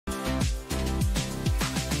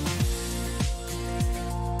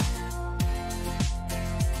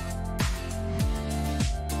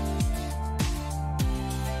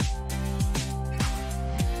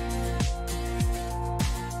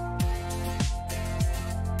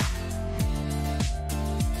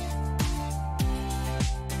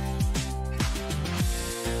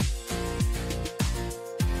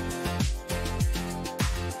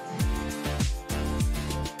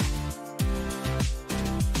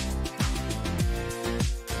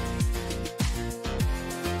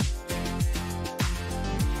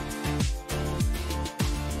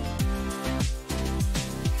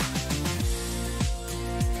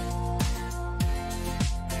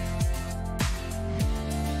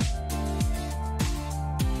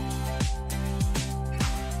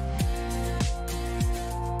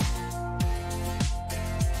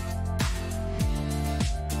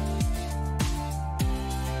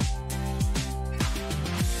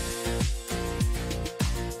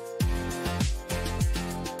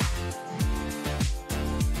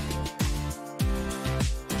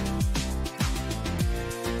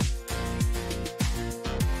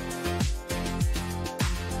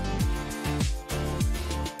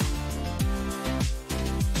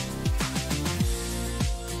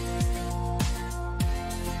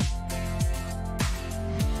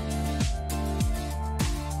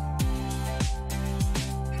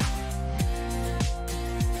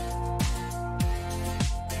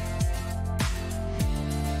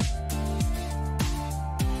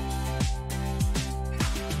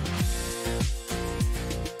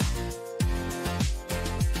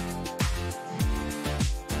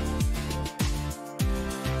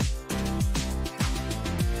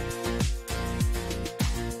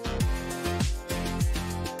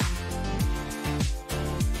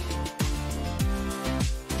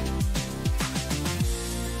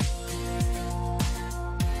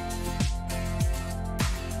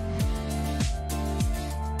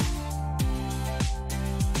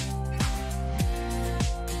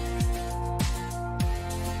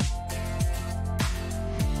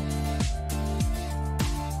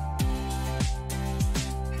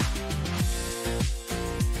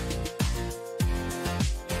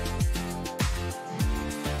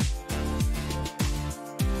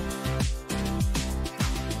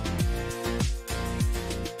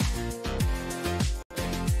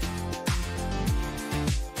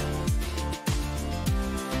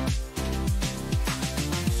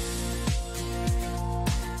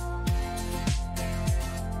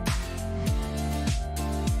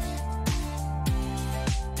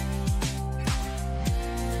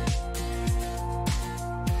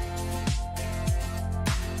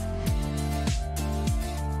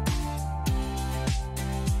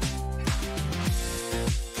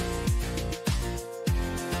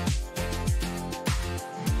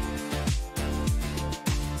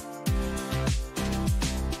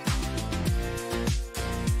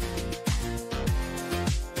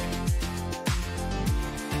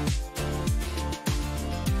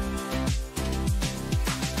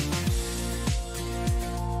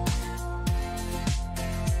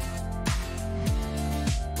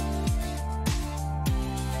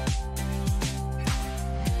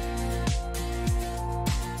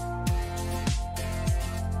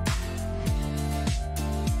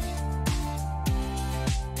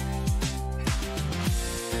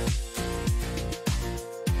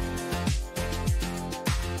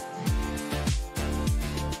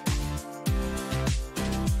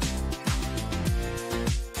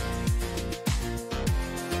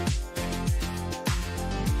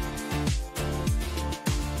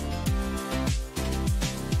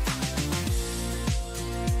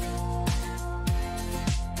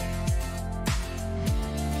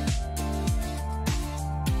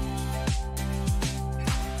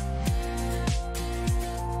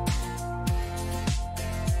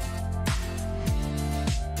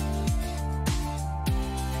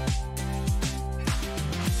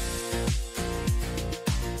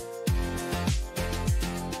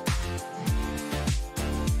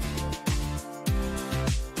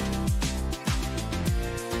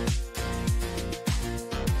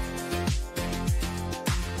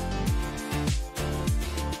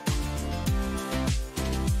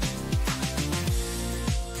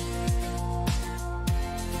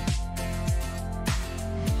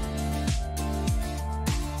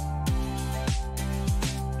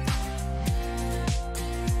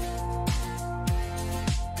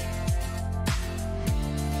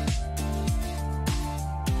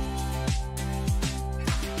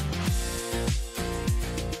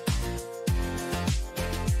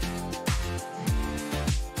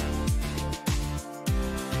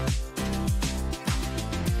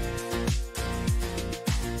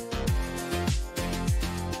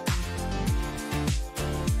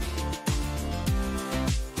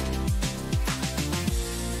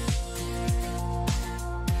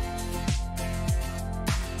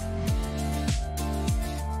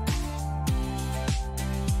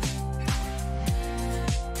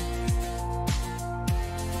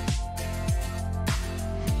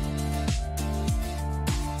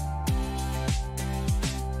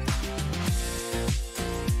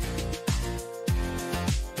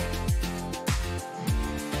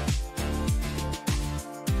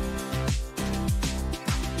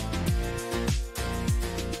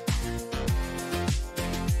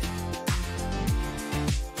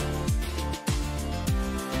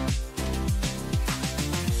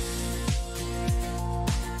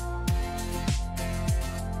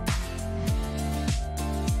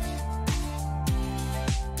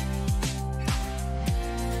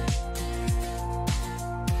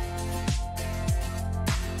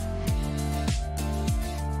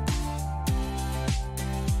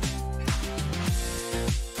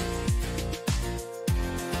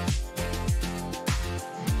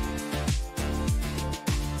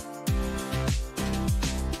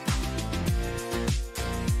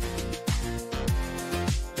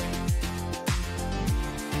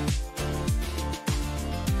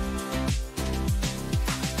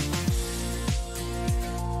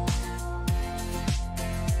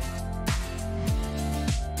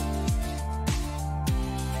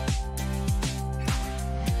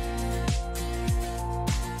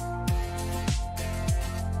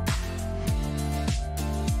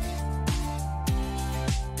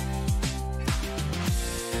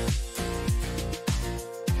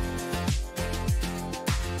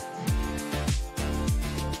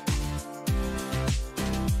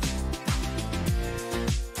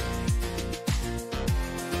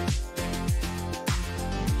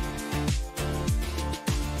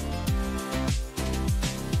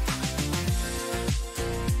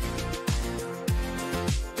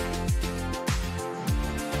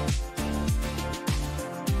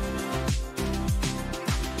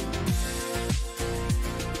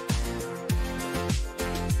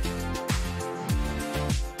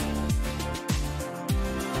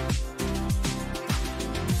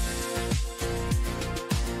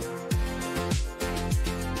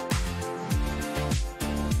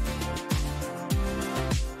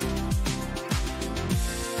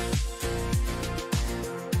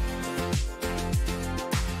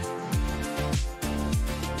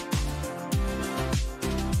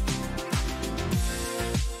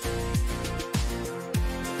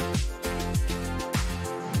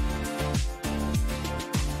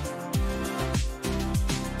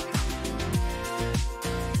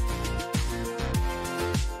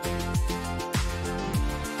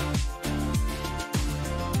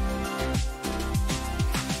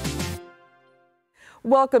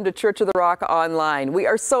Welcome to Church of the Rock Online. We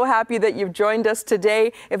are so happy that you've joined us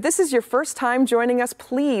today. If this is your first time joining us,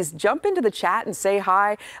 please jump into the chat and say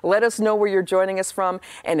hi. Let us know where you're joining us from.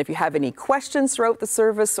 And if you have any questions throughout the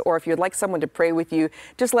service, or if you'd like someone to pray with you,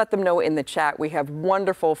 just let them know in the chat. We have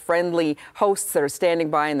wonderful, friendly hosts that are standing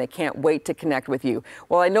by, and they can't wait to connect with you.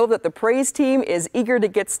 Well, I know that the praise team is eager to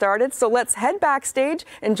get started, so let's head backstage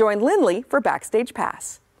and join Lindley for Backstage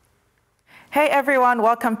Pass. Hey everyone,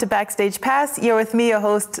 welcome to Backstage Pass. You're with me, your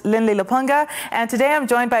host, Lindley Lapunga, and today I'm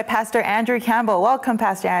joined by Pastor Andrew Campbell. Welcome,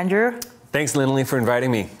 Pastor Andrew. Thanks, Lindley, for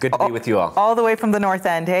inviting me. Good to be with you all. All the way from the North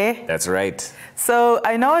End, hey? That's right. So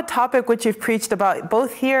I know a topic which you've preached about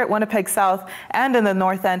both here at Winnipeg South and in the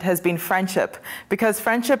North End has been friendship, because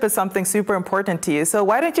friendship is something super important to you. So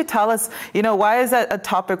why don't you tell us, why is that a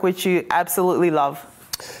topic which you absolutely love?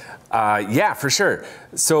 Yeah, for sure.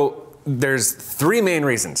 So there's three main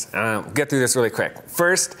reasons. I'll get through this really quick.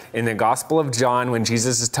 First, in the Gospel of John, when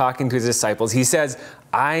Jesus is talking to his disciples, he says,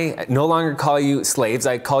 I no longer call you slaves,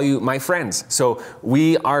 I call you my friends. So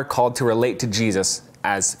we are called to relate to Jesus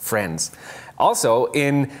as friends. Also,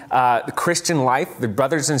 in the Christian life, the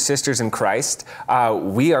brothers and sisters in Christ,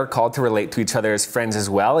 we are called to relate to each other as friends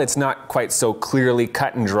as well. It's not quite so clearly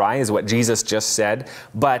cut and dry as what Jesus just said,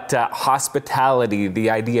 but hospitality,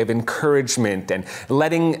 the idea of encouragement, and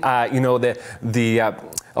letting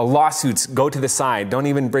lawsuits go to the side. Don't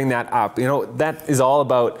even bring that up. That is all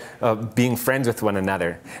about being friends with one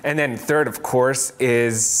another. And then third, of course,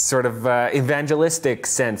 is sort of evangelistic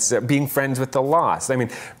sense, being friends with the lost. I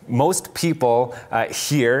mean, most people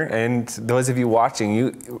here, and those of you watching,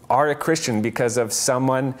 you are a Christian because of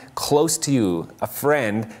someone close to you, a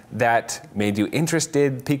friend that made you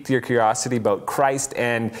interested, piqued your curiosity about Christ,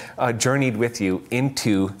 and journeyed with you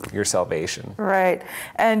into your salvation. Right.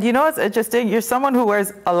 And it's interesting. You're someone who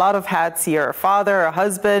wears a lot of hats. You're a father, a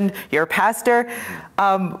husband, you're a pastor.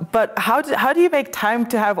 But how do you make time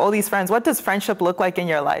to have all these friends? What does friendship look like in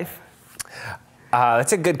your life?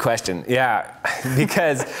 That's a good question. Yeah,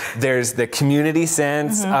 because there's the community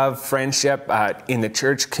sense of friendship in the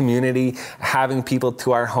church community, having people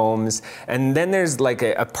to our homes. And then there's like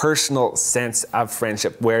a personal sense of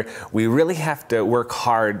friendship where we really have to work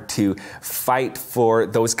hard to fight for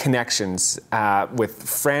those connections with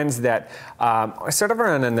friends that are sort of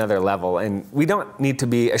on another level. And we don't need to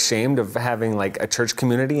be ashamed of having like a church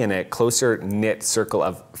community and a closer knit circle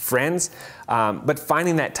of friends, but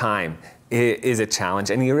finding that time is a challenge,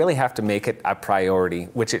 and you really have to make it a priority,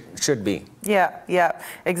 which it should be. Yeah,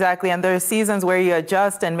 exactly. And there's seasons where you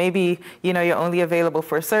adjust, and maybe you're only available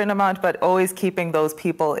for a certain amount, but always keeping those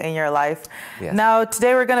people in your life. Yes. Now,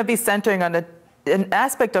 today we're going to be centering on an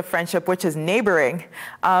aspect of friendship, which is neighboring.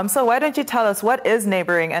 So why don't you tell us, what is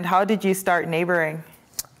neighboring, and how did you start neighboring?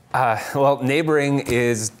 Well, neighboring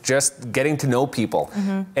is just getting to know people,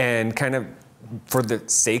 and kind of for the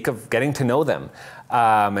sake of getting to know them.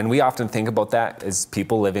 And we often think about that as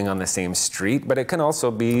people living on the same street, but it can also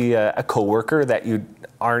be a coworker that you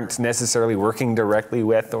aren't necessarily working directly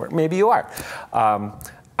with, or maybe you are.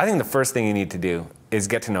 I think the first thing you need to do is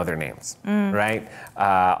get to know their names, right?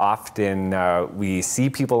 Often we see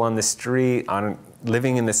people on the street,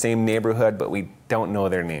 living in the same neighborhood, but we don't know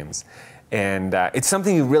their names. And it's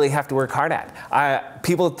something you really have to work hard at.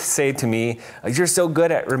 People say to me, you're so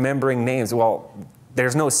good at remembering names. Well,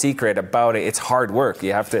 there's no secret about it. It's hard work.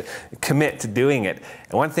 You have to commit to doing it.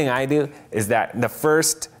 And one thing I do is that the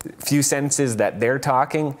first few sentences that they're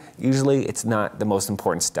talking, usually it's not the most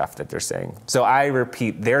important stuff that they're saying. So I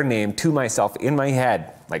repeat their name to myself in my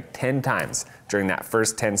head like 10 times during that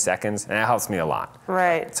first 10 seconds, and it helps me a lot.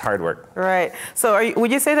 Right. It's hard work. Right. So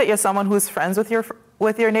would you say that you're someone who's friends with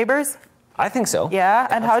your neighbors? I think so. Yeah,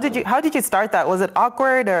 and how did you start that? Was it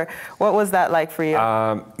awkward, or what was that like for you?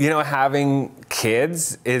 Having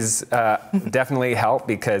kids is definitely helped,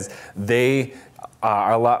 because they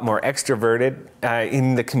are a lot more extroverted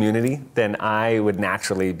in the community than I would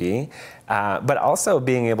naturally be. But also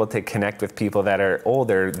being able to connect with people that are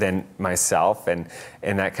older than myself and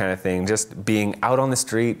that kind of thing. Just being out on the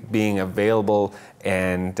street, being available,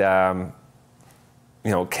 and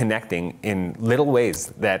connecting in little ways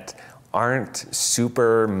that aren't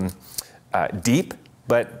super deep,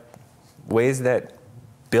 but ways that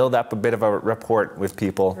build up a bit of a rapport with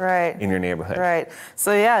people in your neighborhood. Right.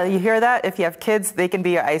 So yeah, you hear that? If you have kids, they can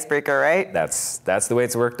be your icebreaker, right? That's the way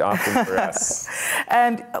it's worked often for us.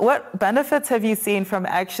 And what benefits have you seen from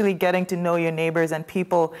actually getting to know your neighbors and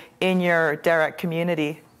people in your direct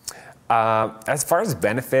community? As far as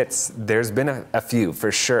benefits, there's been a few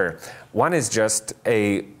for sure. One is just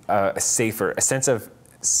a sense of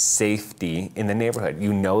safety in the neighborhood.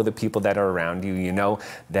 You know the people that are around you. You know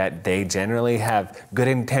that they generally have good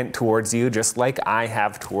intent towards you, just like I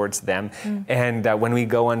have towards them. And when we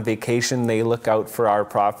go on vacation, they look out for our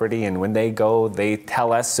property. And when they go, they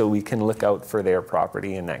tell us so we can look out for their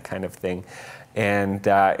property and that kind of thing. And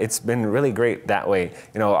it's been really great that way.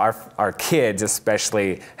 You know, our kids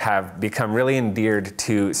especially have become really endeared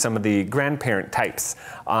to some of the grandparent types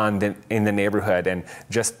in the neighborhood. And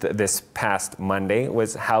just this past Monday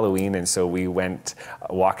was Halloween, and so we went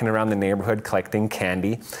walking around the neighborhood collecting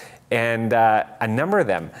candy. And a number of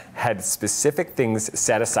them had specific things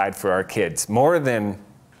set aside for our kids, more than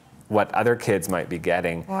what other kids might be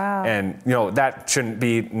getting. Wow. And you know, that shouldn't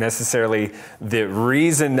be necessarily the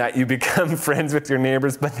reason that you become friends with your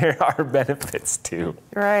neighbors, but there are benefits too.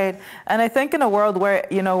 Right. And I think in a world where,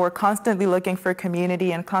 you know, we're constantly looking for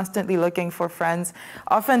community and constantly looking for friends,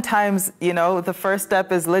 oftentimes, you know, the first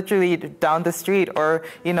step is literally down the street or,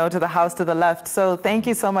 you know, to the house to the left. So thank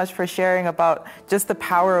you so much for sharing about just the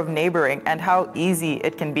power of neighboring and how easy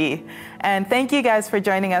it can be. And thank you guys for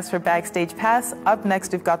joining us for Backstage Pass. Up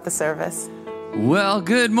next, we've got the service. Well,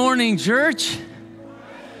 good morning, church.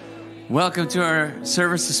 Welcome to our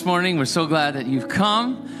service this morning. We're so glad that you've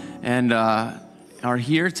come and are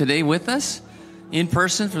here today with us in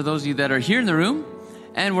person for those of you that are here in the room.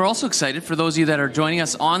 And we're also excited for those of you that are joining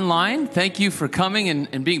us online. Thank you for coming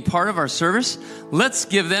and being part of our service. Let's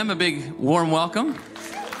give them a big warm welcome.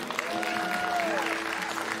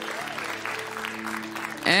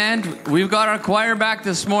 And we've got our choir back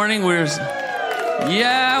this morning. We're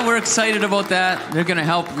excited about that. They're going to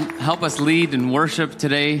help us lead and worship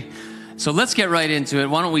today. So let's get right into it.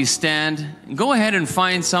 Why don't we stand? Go ahead and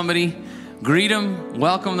find somebody, greet them,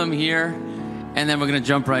 welcome them here, and then we're going to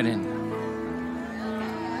jump right in.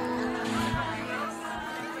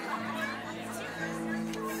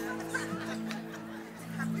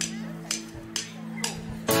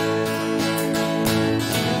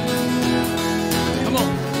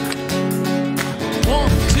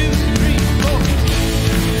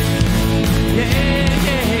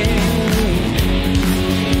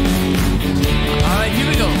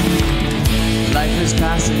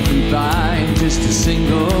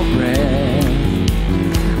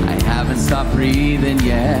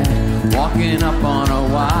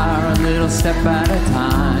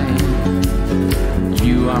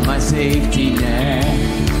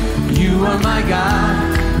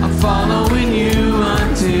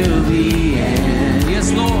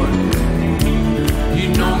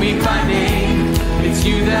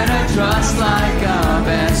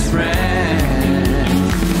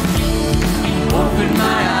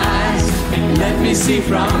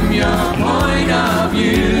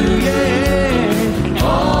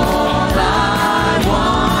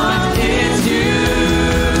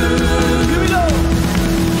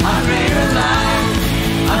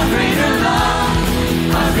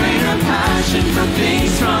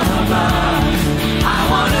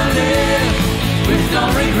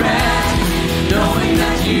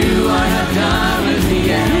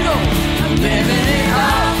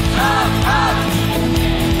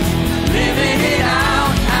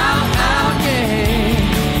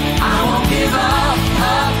 I won't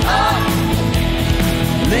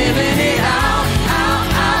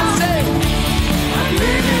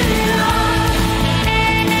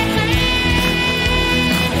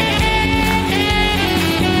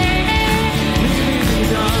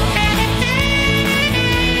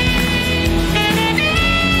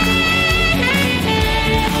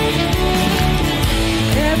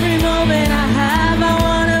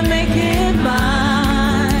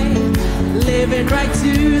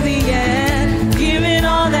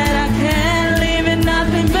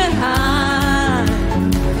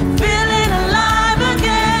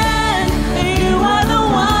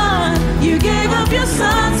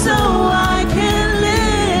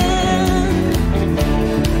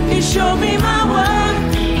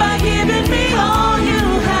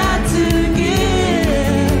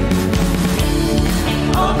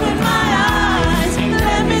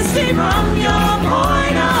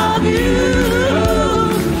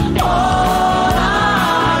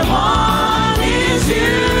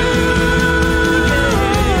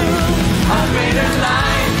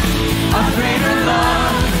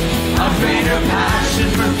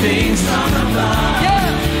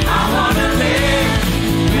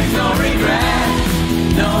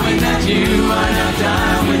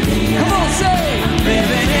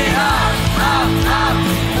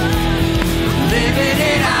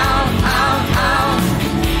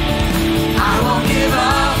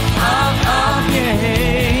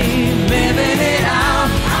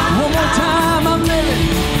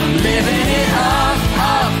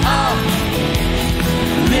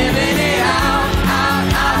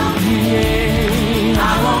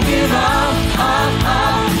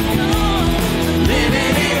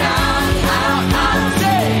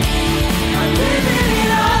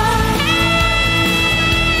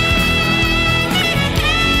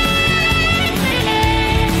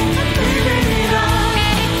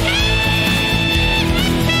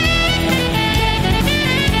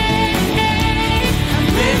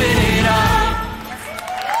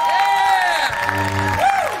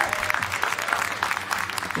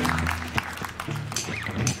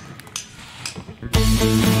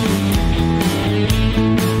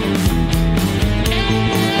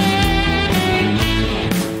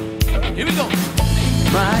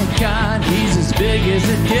as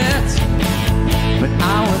it gets. But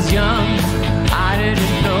I was young, I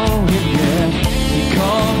didn't know him yet. He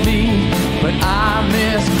called me, but I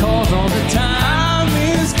missed calls all the time.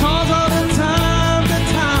 Missed calls all the time,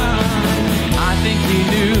 I think he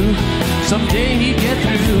knew someday he'd get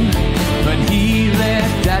through, but he let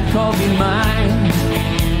that call be mine.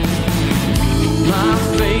 My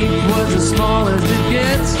faith was as small as it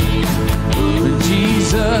gets, but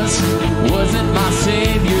Jesus wasn't my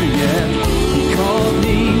Savior yet. He called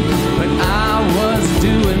me, but I was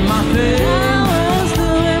doing my thing.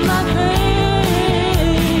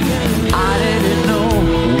 I didn't know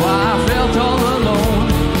why I felt all alone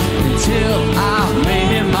until I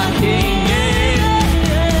made him my king.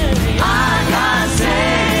 I got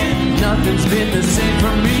saved. Nothing's been the same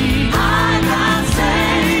for me. I got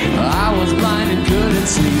saved. I was blind and couldn't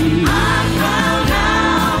see. I found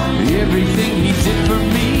out everything he did for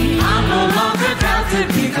me. I'm no longer captive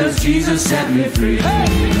because Jesus set me free.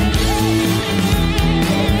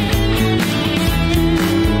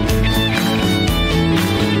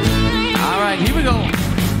 All right, here we go.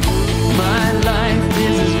 My life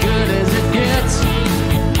is as good as it gets.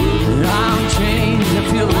 I'm changed, I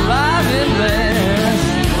feel alive and blessed.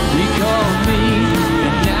 He called me,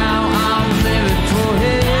 and now I'm living for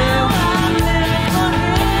him.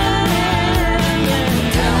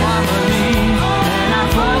 Now I believe, and I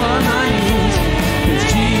fall on my knees, 'cause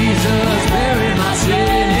Jesus buried my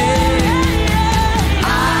sin.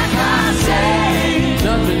 I got saved.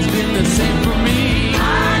 Nothing's been the same for me.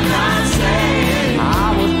 I got saved. I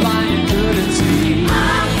was blind and couldn't see.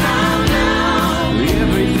 I found out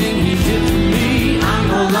everything he did for me. I'm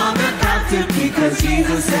no longer captive because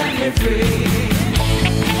Jesus set me free.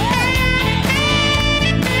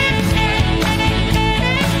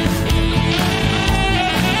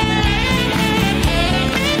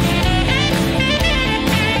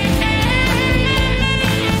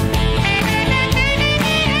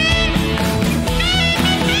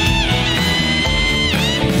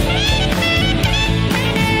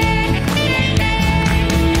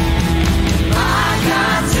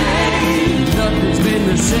 Nothing's been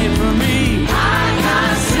the same for me. I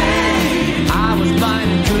got saved. I was blind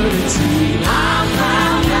and couldn't see. I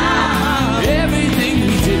found out everything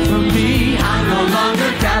he did for me. I'm no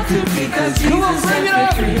longer captive because Jesus set me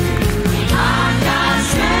free. I got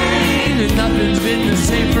saved. And nothing's been the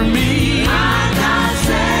same for me. I got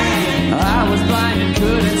saved. I was blind and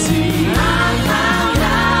couldn't see. I found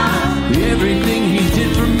out everything he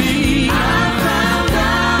did for me. I found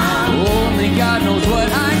out only God knows what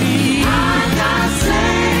I need.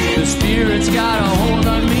 The Spirit's got a hold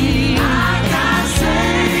on me. I got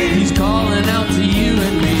saved. He's calling out to you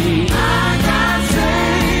and me. I got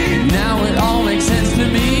saved. Now it all makes sense to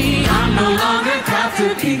me. I'm no longer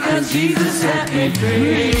captive because Jesus set me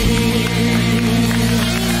free.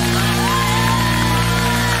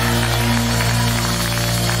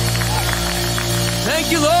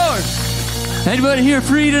 Thank you, Lord. Anybody here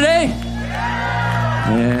free today?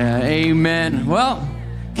 Yeah, amen. Well,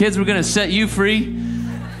 kids, we're going to set you free.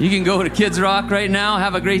 You can go to Kids Rock right now,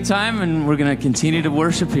 have a great time, and we're going to continue to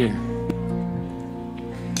worship here.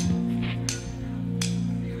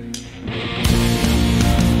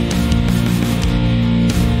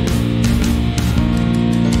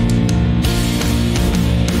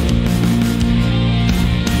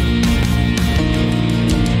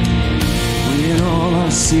 When all I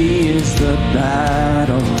see is the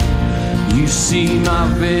battle, you see my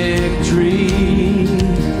victory.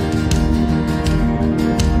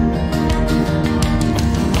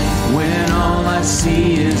 I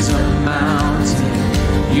see is a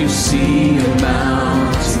mountain, you see a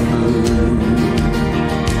mountain move.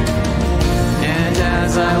 And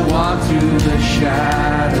as I walk through the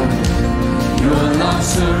shadow, your love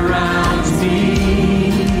surrounds me.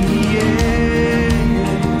 Yeah.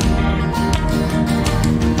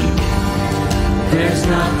 There's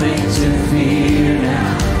nothing to fear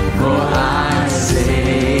now, for I'm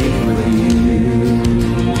safe with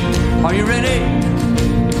you. Are you ready?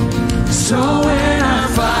 So when I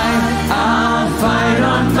fight, I'll fight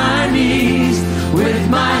on my knees with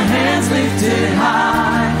my hands lifted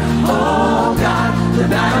high. Oh God, the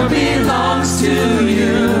battle belongs to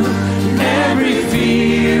you. Every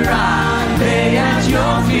fear I lay at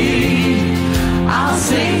your feet. I'll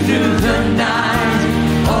sing through the night.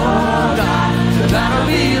 Oh God, the battle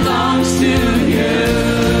belongs to you.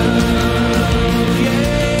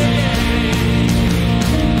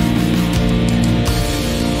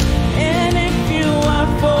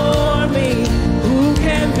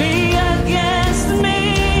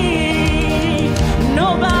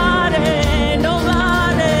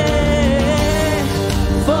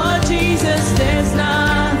 yes, there's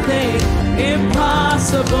nothing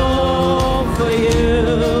impossible for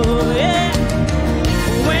you. Yeah.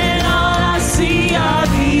 When all I see are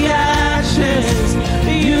the ashes,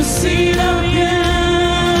 you see the beauty.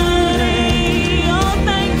 Oh,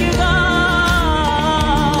 thank you, God.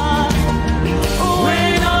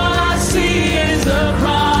 When all I see is the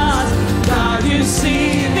cross, God, you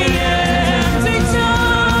see the empty tomb.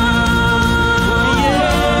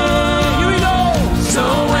 Yeah, here we go. So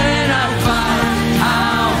when I fight,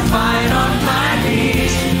 I'll fight on my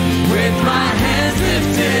knees with my hands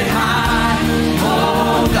lifted high.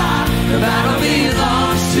 Oh God, the battle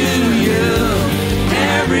belongs to you.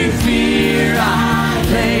 Every fear I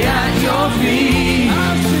lay at your feet.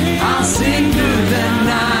 I'll sing through the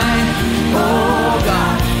night. Oh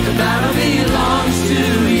God, the battle belongs to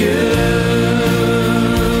you.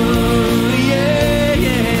 Yeah,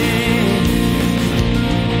 yeah.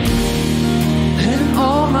 An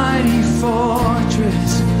almighty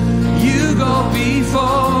fortress, you go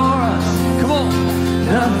before us. Come on.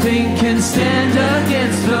 Nothing can stand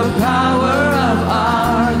against the power of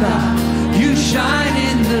our God. You shine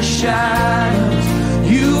in the shadows.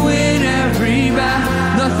 You win every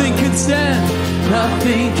battle. Nothing can stand.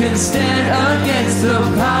 Nothing can stand against the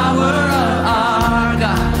power of our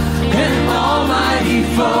God. An almighty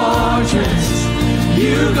fortress.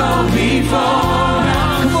 You go before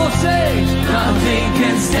us. Come on, say. Nothing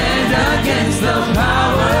can stand against the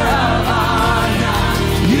power of our God.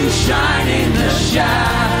 You shine in the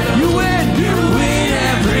shadow. You win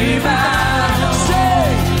every battle. Say,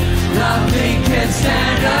 nothing can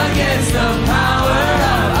stand against the power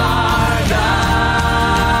of our God.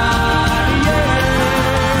 Yeah.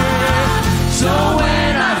 So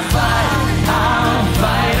when I fight, I'll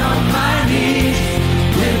fight on my knees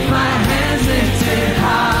with my hands lifted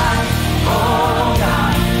high. Oh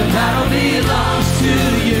God, the battle belongs to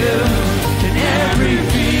you. And every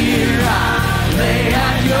fear I lay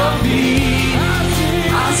at your feet.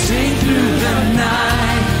 I'll sing through the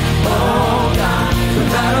night. Oh God, the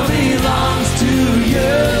battle belongs to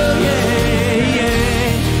you. Yeah,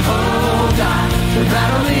 yeah. Oh God, the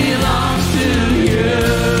battle belongs to you.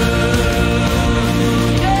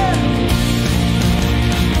 Yeah.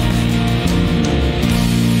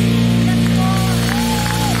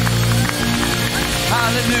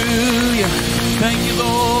 Hallelujah. Thank you,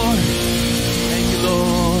 Lord. Thank you,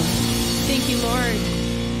 Lord. Thank you, Lord.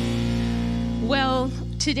 Well,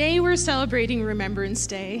 today we're celebrating Remembrance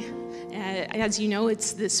Day. As you know,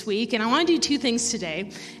 it's this week, and I want to do two things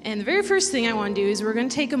today. And the very first thing I want to do is we're going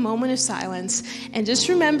to take a moment of silence and just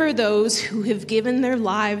remember those who have given their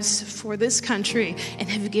lives for this country and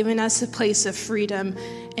have given us a place of freedom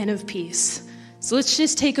and of peace. So let's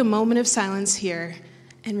just take a moment of silence here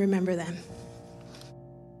and remember them.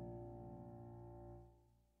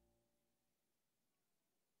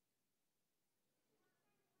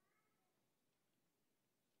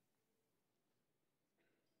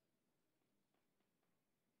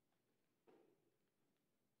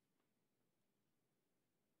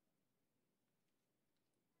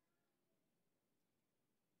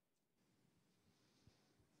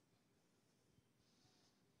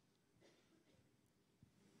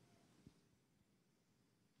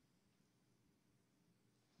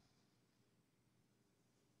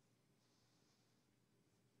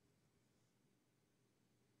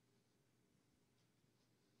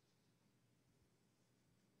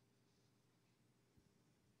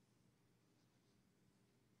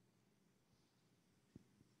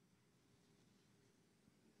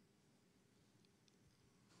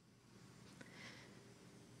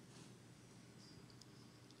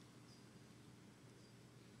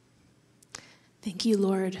 Thank you,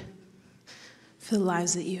 Lord, for the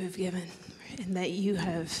lives that you have given and that you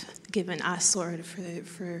have given us, Lord,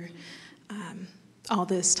 for all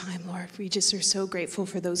this time, Lord. We just are so grateful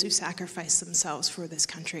for those who sacrifice themselves for this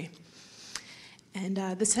country. And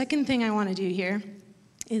the second thing I want to do here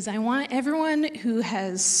is I want everyone who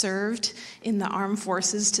has served in the armed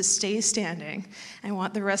forces to stay standing. I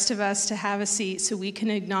want the rest of us to have a seat so we can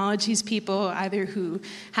acknowledge these people either who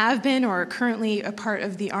have been or are currently a part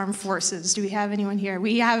of the armed forces. Do we have anyone here?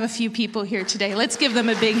 We have a few people here today. Let's give them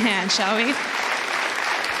a big hand, shall we?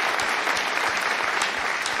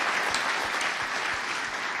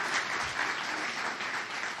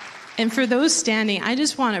 And for those standing, I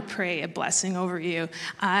just want to pray a blessing over you.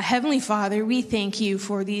 Heavenly Father, we thank you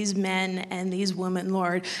for these men and these women,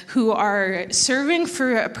 Lord, who are serving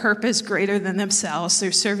for a purpose greater than themselves.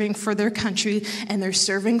 They're serving for their country, and they're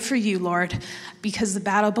serving for you, Lord, because the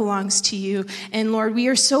battle belongs to you. And Lord, we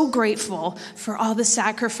are so grateful for all the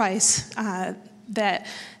sacrifice that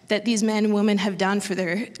that these men and women have done for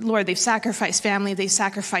their Lord. They've sacrificed family, they've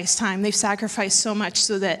sacrificed time, they've sacrificed so much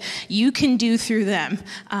so that you can do through them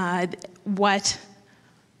what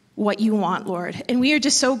you want, Lord. And we are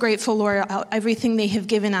just so grateful, Lord, everything they have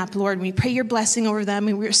given up, Lord. We pray your blessing over them,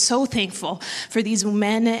 and we're so thankful for these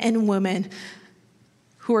men and women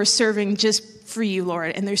who are serving just for you,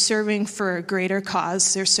 Lord, and they're serving for a greater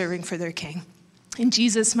cause. They're serving for their King. In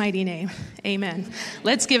Jesus' mighty name, amen.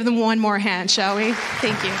 Let's give them one more hand, shall we?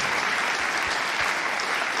 Thank you.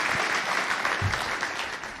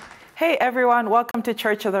 Hey everyone, welcome to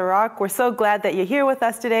Church of the Rock. We're so glad that you're here with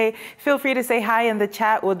us today. Feel free to say hi in the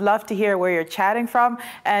chat. We'd love to hear where you're chatting from.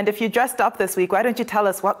 And if you dressed up this week, why don't you tell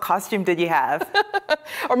us what costume did you have?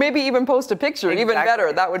 Or maybe even post a picture, Exactly. even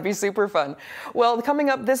better. That would be super fun. Well, coming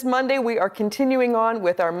up this Monday, we are continuing on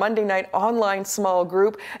with our Monday night online small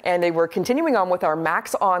group. And we're continuing on with our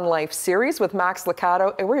Max on Life series with Max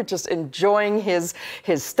Licato. And we're just enjoying his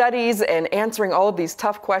studies and answering all of these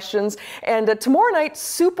tough questions. And tomorrow night,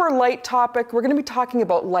 super light topic. We're going to be talking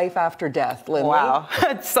about life after death, Lindley. Wow,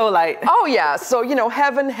 it's so light. Oh yeah, so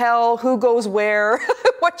heaven, hell, who goes where,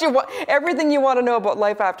 what you want, everything you want to know about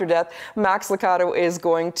life after death. Max Licato is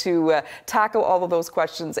going to tackle all of those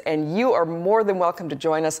questions, and you are more than welcome to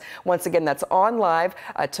join us. Once again, that's on live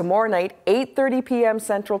tomorrow night, 8:30 p.m.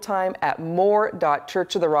 Central Time at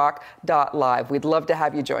more.churchoftherock.live. We'd love to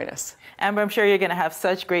have you join us. Amber, I'm sure you're going to have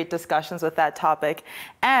such great discussions with that topic.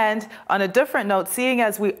 And on a different note, seeing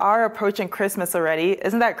as we are approaching Christmas already,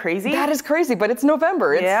 isn't that crazy? That is crazy, but it's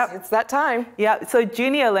November. It's that time. Yeah, so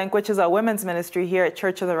Junia Link, which is our women's ministry here at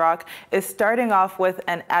Church of the Rock, is starting off with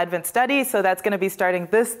an Advent study. So that's going to be starting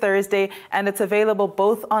this Thursday, and it's available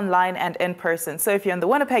both online and in person. So if you're in the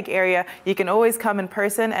Winnipeg area, you can always come in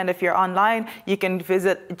person. And if you're online, you can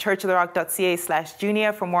visit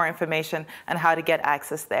churchoftherock.ca/Junia for more information on how to get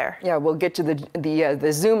access there. Yeah, we'll get to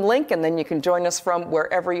the Zoom link, and then you can join us from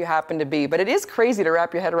wherever you happen to be. But it is crazy to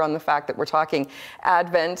wrap your head around the fact that we're talking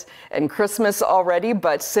Advent and Christmas already,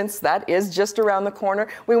 but since that is just around the corner,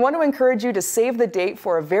 we want to encourage you to save the date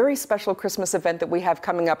for a very special Christmas event that we have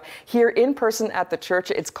coming up here in person at the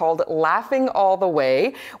church. It's called Laughing All the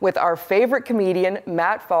Way with our favorite comedian,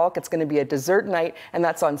 Matt Falk. It's going to be a dessert night, and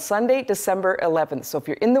that's on Sunday, December 11th. So if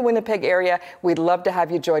you're in the Winnipeg area, we'd love to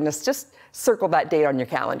have you join us. Just circle that date on your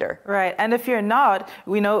calendar. Right, and if you're not,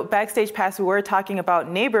 we know Backstage Pass, we were talking about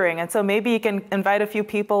neighboring, and so maybe you can invite a few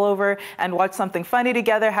people over and watch something funny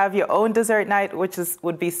together, have your own dessert night, which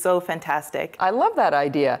would be so fantastic. I love that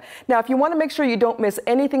idea. Now, if you want to make sure you don't miss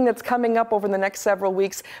anything that's coming up over the next several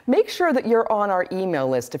weeks, make sure that you're on our email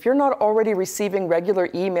list. If you're not already receiving regular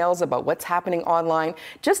emails about what's happening online,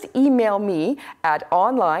 just email me at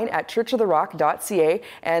online@churchoftherock.ca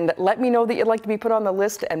and let me know that you'd like to be put on the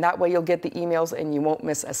list, and that way you'll get the emails and you won't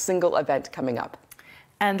miss a single event coming up.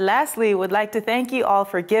 And lastly, we'd like to thank you all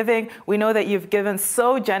for giving. We know that you've given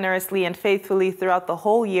so generously and faithfully throughout the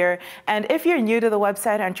whole year. And if you're new to the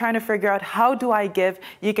website and trying to figure out how do I give,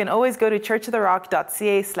 you can always go to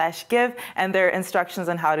churchoftherock.ca/give, and there are instructions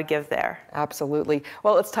on how to give there. Absolutely.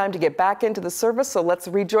 Well, it's time to get back into the service, so let's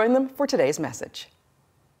rejoin them for today's message.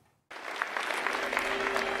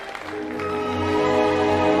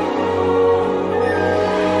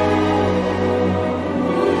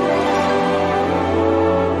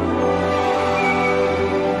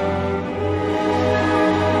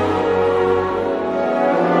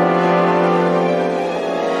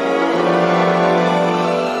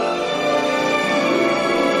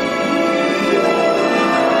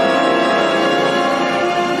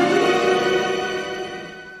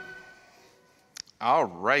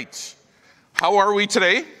 Right. How are we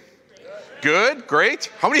today? Good, great.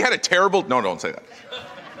 How many had a terrible, no, don't say that.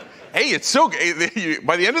 Hey, it's so,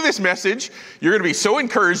 by the end of this message, you're going to be so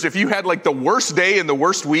encouraged. If you had like the worst day and the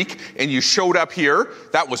worst week and you showed up here,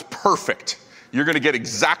 that was perfect. You're going to get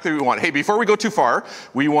exactly what we want. Hey, before we go too far,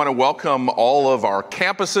 we want to welcome all of our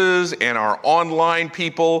campuses and our online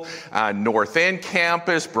people, North End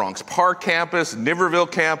campus, Bronx Park campus, Niverville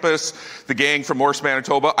campus, the gang from Morris,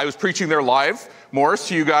 Manitoba. I was preaching there live, Morris,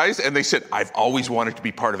 to you guys, and they said, I've always wanted to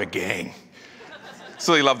be part of a gang.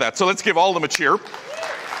 So they love that. So let's give all of them a cheer.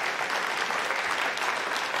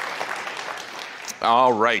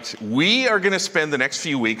 All right. We are going to spend the next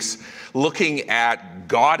few weeks looking at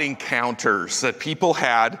God encounters that people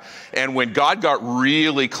had, and when God got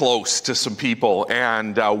really close to some people.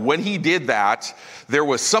 And when he did that, there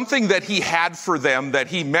was something that he had for them, that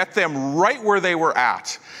he met them right where they were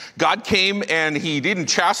at. God came and he didn't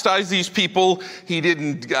chastise these people. He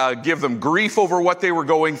didn't give them grief over what they were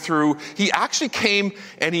going through. He actually came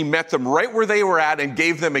and he met them right where they were at and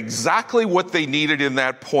gave them exactly what they needed in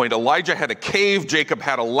that point. Elijah had a cave, Jacob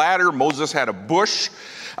had a ladder. Moses had a bush.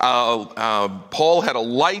 Paul had a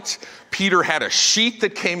light. Peter had a sheet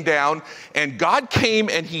that came down. And God came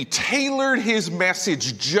and he tailored his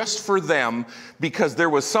message just for them because there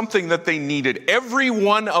was something that they needed. Every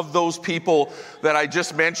one of those people that I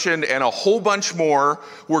just mentioned and a whole bunch more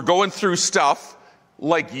were going through stuff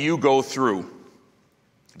like you go through.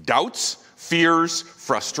 Doubts, fears,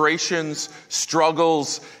 frustrations,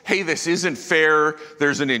 struggles. Hey, this isn't fair.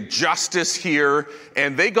 There's an injustice here.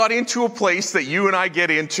 And they got into a place that you and I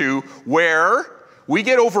get into where we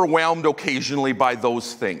get overwhelmed occasionally by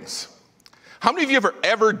those things. How many of you have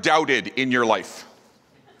ever doubted in your life?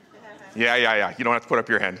 Yeah. You don't have to put up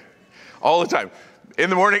your hand. All the time. In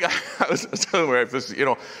the morning, I was telling my wife this,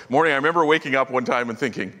 morning, I remember waking up one time and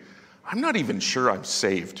thinking, I'm not even sure I'm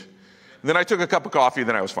saved. And then I took a cup of coffee and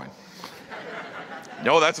then I was fine.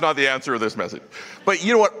 No, that's not the answer of this message. But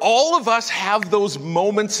you know what? All of us have those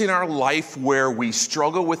moments in our life where we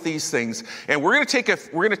struggle with these things. And we're going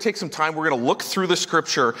to take some time. We're going to look through the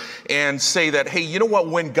scripture and say that, hey, you know what?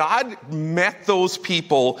 When God met those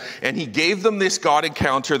people and he gave them this God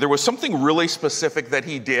encounter, there was something really specific that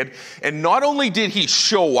he did. And not only did he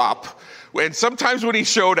show up, and sometimes when he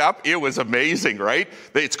showed up, it was amazing, right?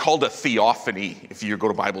 It's called a theophany if you go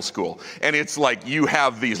to Bible school. And it's like you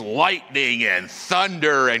have these lightning and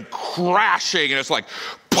thunder and crashing, and it's like,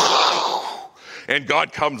 and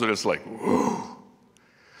God comes and it's like, whoo.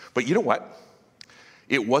 But you know what?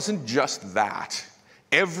 It wasn't just that.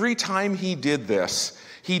 Every time he did this,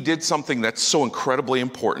 he did something that's so incredibly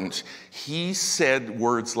important. He said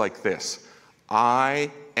words like this: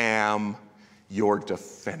 I am your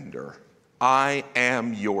defender. I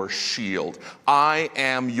am your shield. I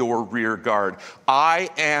am your rear guard. I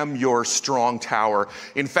am your strong tower.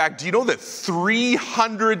 In fact, do you know that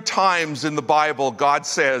 300 times in the Bible God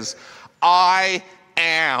says, I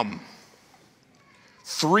am?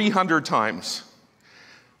 300 times.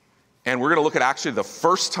 And we're going to look at actually the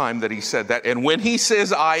first time that he said that. And when he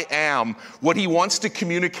says I am, what he wants to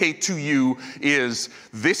communicate to you is,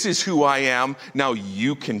 this is who I am. Now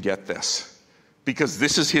you can get this. Because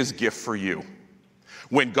this is his gift for you.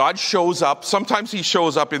 When God shows up, sometimes he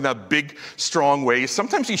shows up in that big, strong way.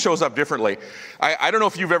 Sometimes he shows up differently. I don't know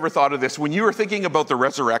if you've ever thought of this. When you were thinking about the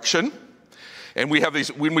resurrection, and we have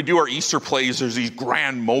these, when we do our Easter plays, there's these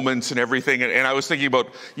grand moments and everything. And I was thinking about,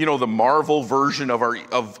 the Marvel version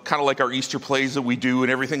of kind of like our Easter plays that we do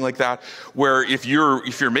and everything like that, where if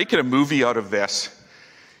you're making a movie out of this,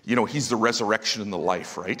 he's the resurrection and the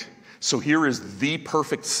life, right? So here is the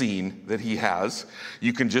perfect scene that he has.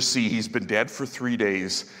 You can just see he's been dead for 3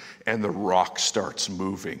 days, and the rock starts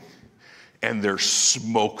moving. And there's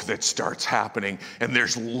smoke that starts happening, and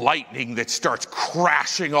there's lightning that starts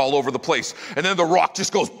crashing all over the place. And then the rock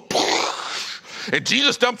just goes, and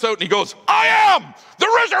Jesus dumps out and he goes, I am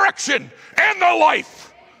the resurrection and the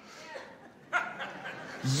life.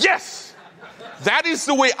 Yes, that is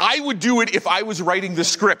the way I would do it if I was writing the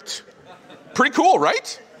script. Pretty cool,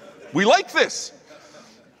 right? We like this.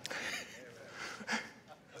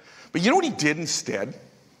 But you know what he did instead?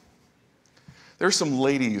 There's some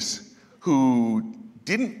ladies who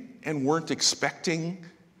didn't and weren't expecting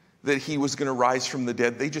that he was going to rise from the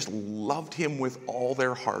dead. They just loved him with all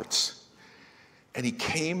their hearts. And he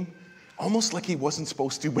came almost like he wasn't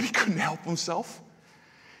supposed to, but he couldn't help himself.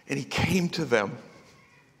 And he came to them.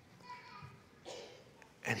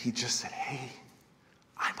 And he just said, hey,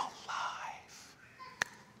 I'm alive.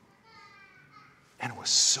 And it was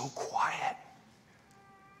so quiet.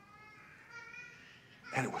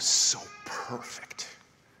 And it was so perfect.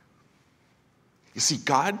 You see,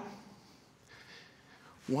 God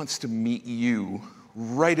wants to meet you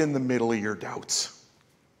right in the middle of your doubts.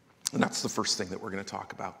 And that's the first thing that we're going to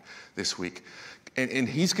talk about this week. And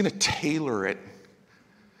he's going to tailor it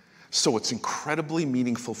so it's incredibly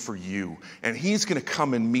meaningful for you. And he's going to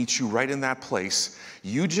come and meet you right in that place.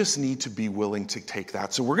 You just need to be willing to take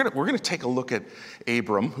that. So we're going to take a look at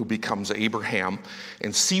Abram, who becomes Abraham,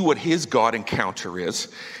 and see what his God encounter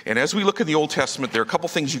is. And as we look in the Old Testament, there are a couple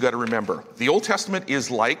things you got to remember. The Old Testament is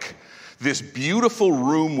like this beautiful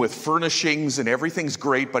room with furnishings and everything's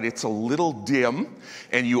great, but it's a little dim.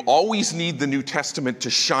 And you always need the New Testament to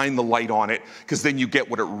shine the light on it, because then you get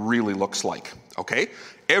what it really looks like, okay?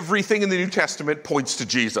 Everything in the New Testament points to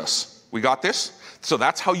Jesus. We got this? So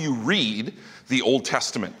that's how you read the Old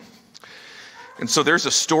Testament. And so there's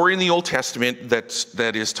a story in the Old Testament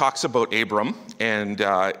that talks about Abram. And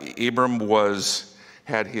Abram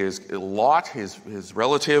had his Lot, his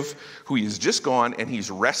relative, who he's just gone, and he's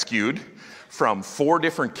rescued from 4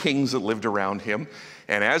 different kings that lived around him.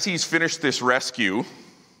 And as he's finished this rescue,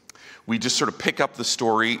 we just sort of pick up the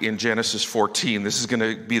story in Genesis 14. This is going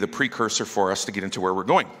to be the precursor for us to get into where we're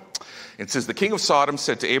going. It says, the king of Sodom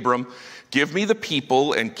said to Abram, give me the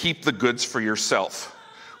people and keep the goods for yourself.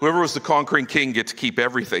 Whoever was the conquering king gets to keep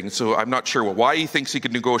everything. So I'm not sure why he thinks he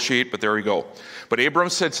could negotiate, but there we go. But Abram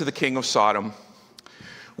said to the king of Sodom,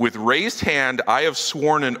 with raised hand I have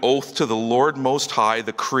sworn an oath to the Lord Most High,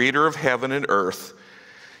 the creator of heaven and earth.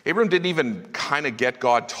 Abram didn't even kind of get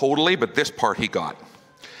God totally, but this part he got.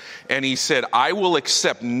 And he said, I will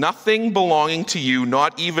accept nothing belonging to you,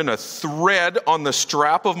 not even a thread on the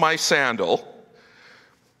strap of my sandal.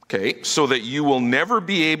 Okay, so that you will never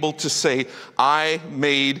be able to say, I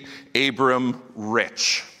made Abram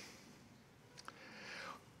rich.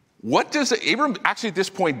 What does Abram actually at this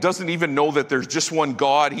point doesn't even know that there's just one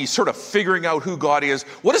God. He's sort of figuring out who God is.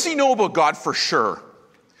 What does he know about God for sure?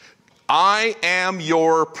 I am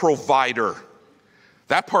your provider.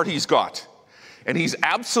 That part he's got. And he's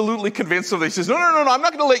absolutely convinced of it. He says, no, I'm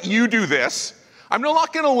not going to let you do this. I'm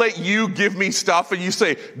not going to let you give me stuff and you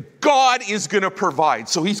say, God is going to provide.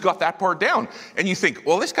 So he's got that part down. And you think,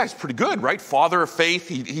 well, this guy's pretty good, right? Father of faith,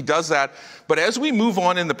 he does that. But as we move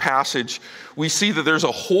on in the passage, we see that there's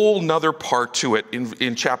a whole nother part to it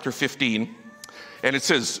in chapter 15. And it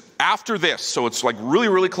says, after this, so it's like really,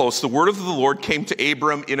 really close, the word of the Lord came to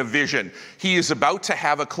Abram in a vision. He is about to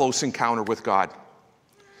have a close encounter with God.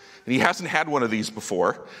 And he hasn't had one of these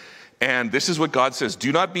before. And this is what God says,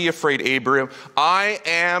 do not be afraid, Abram. I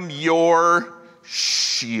am your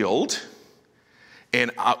shield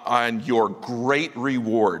and your great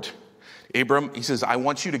reward. Abram, he says, I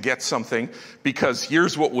want you to get something, because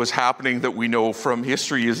here's what was happening that we know from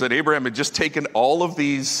history is that Abraham had just taken all of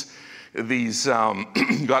these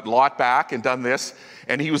got Lot back and done this.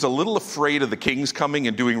 And he was a little afraid of the kings coming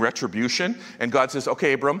and doing retribution. And God says,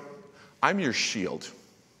 okay, Abram, I'm your shield.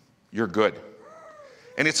 You're good.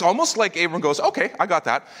 And it's almost like Abram goes, okay, I got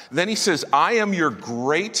that. Then he says, I am your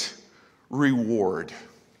great reward.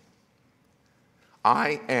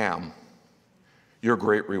 I am your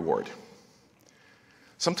great reward.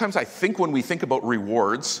 Sometimes I think when we think about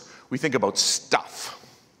rewards, we think about stuff.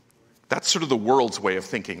 That's sort of the world's way of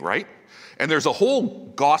thinking, right? And there's a whole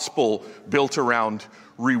gospel built around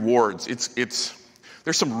rewards.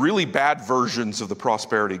 There's some really bad versions of the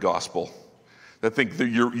prosperity gospel that think that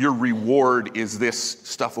your reward is this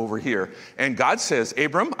stuff over here. And God says,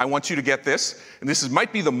 Abram, I want you to get this. And this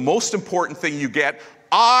might be the most important thing you get.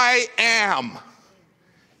 I am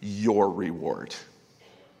your reward.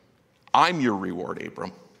 I'm your reward,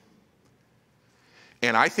 Abram.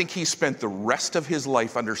 And I think he spent the rest of his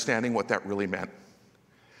life understanding what that really meant.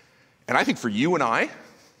 And I think for you and I,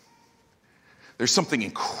 there's something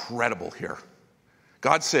incredible here.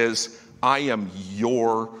 God says, I am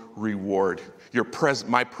your reward.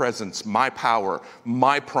 My presence, my power,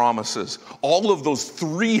 my promises, all of those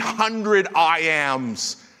 300 I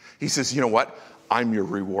ams. He says, you know what? I'm your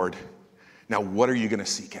reward. Now, what are you going to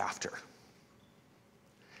seek after?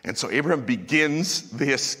 And so Abraham begins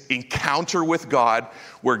this encounter with God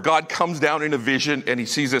where God comes down in a vision and he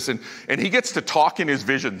sees this and he gets to talk in his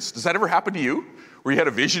visions. Does that ever happen to you? Where you had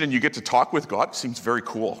a vision and you get to talk with God? Seems very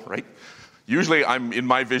cool, right? Usually in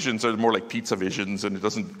my visions are more like pizza visions and it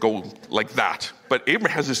doesn't go like that. But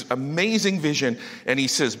Abraham has this amazing vision and he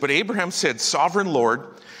says, but Abraham said, Sovereign Lord,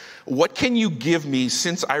 what can you give me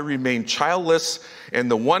since I remain childless and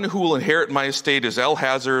the one who will inherit my estate is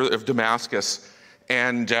Eliezer of Damascus?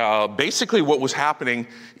 And basically what was happening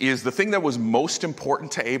is the thing that was most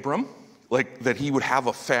important to Abram, like that he would have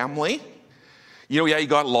a family. You know, yeah, he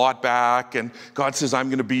got Lot back and God says, I'm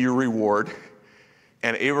going to be your reward.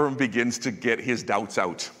 And Abram begins to get his doubts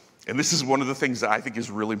out. And this is one of the things that I think is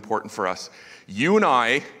really important for us. You and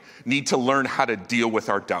I need to learn how to deal with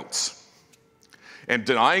our doubts. And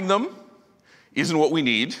denying them isn't what we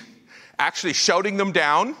need. Actually shouting them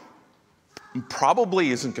down probably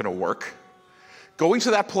isn't going to work. Going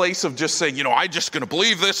to that place of just saying, I'm just going to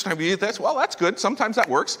believe this and I believe this, well, that's good. Sometimes that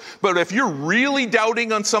works. But if you're really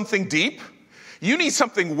doubting on something deep, you need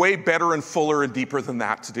something way better and fuller and deeper than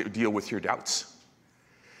that to deal with your doubts.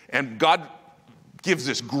 And God gives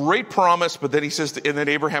this great promise, but then he says, and then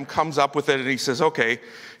Abraham comes up with it and he says, okay,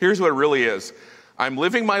 here's what it really is. I'm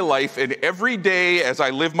living my life, and every day as I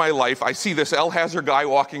live my life, I see this Eliezer guy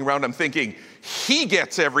walking around. I'm thinking, he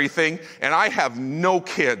gets everything, and I have no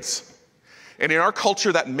kids. And in our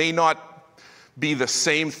culture, that may not be the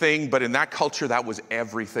same thing, but in that culture, that was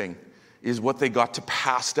everything, is what they got to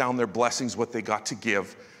pass down their blessings, what they got to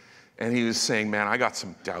give. And he was saying, man, I got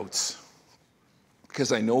some doubts.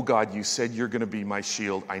 Because I know, God, you said you're going to be my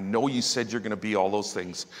shield. I know you said you're going to be all those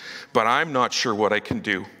things. But I'm not sure what I can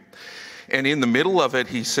do. And in the middle of it,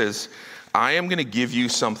 he says, I am going to give you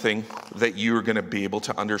something that you're going to be able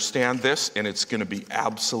to understand this, and it's going to be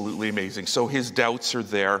absolutely amazing. So his doubts are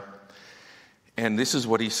there. And this is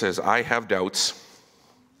what he says, I have doubts.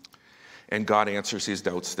 And God answers his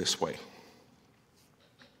doubts this way.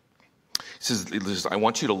 He says, I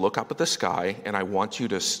want you to look up at the sky, and I want you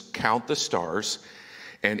to count the stars.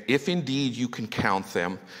 And if indeed you can count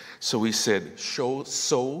them, so he said,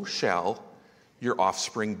 so shall your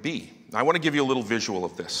offspring be. Now, I want to give you a little visual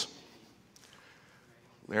of this.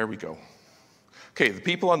 There we go. Okay, the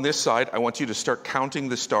people on this side, I want you to start counting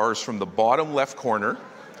the stars from the bottom left corner.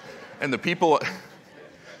 And the people,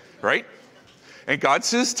 right? And God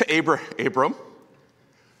says to Abram,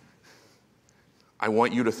 I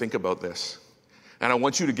want you to think about this. And I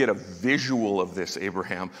want you to get a visual of this,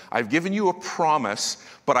 Abraham. I've given you a promise,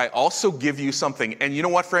 but I also give you something. And you know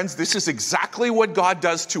what, friends? This is exactly what God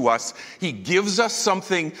does to us. He gives us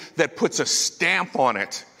something that puts a stamp on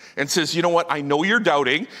it and says, you know what? I know you're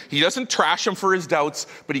doubting. He doesn't trash him for his doubts,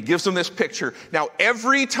 but he gives him this picture. Now,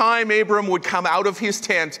 every time Abram would come out of his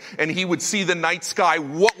tent and he would see the night sky,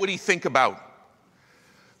 what would he think about?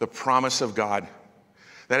 The promise of God.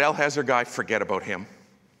 That Eliezer guy, forget about him.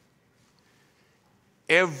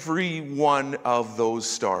 Every one of those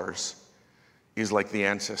stars is like the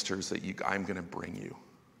ancestors that I'm going to bring you.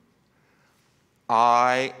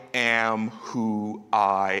 I am who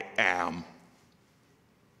I am.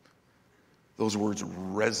 Those words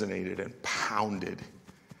resonated and pounded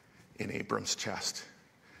in Abram's chest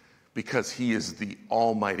because he is the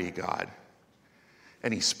Almighty God.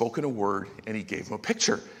 And he's spoken a word and he gave him a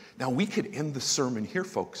picture. Now we could end the sermon here,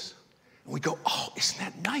 folks. And we go, oh, isn't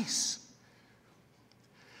that nice?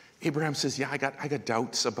 Abraham says, yeah, I got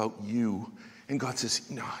doubts about you. And God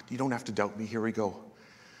says, no, you don't have to doubt me. Here we go.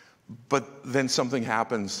 But then something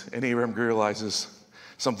happens, and Abraham realizes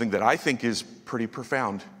something that I think is pretty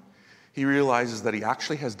profound. He realizes that he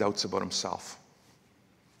actually has doubts about himself.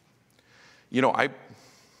 You know, I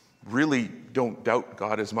really don't doubt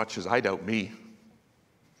God as much as I doubt me.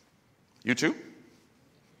 You too?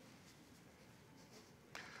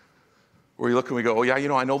 Where we look and we go, oh yeah, you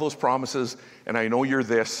know, I know those promises, and I know you're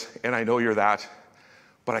this, and I know you're that,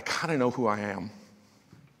 but I kind of know who I am.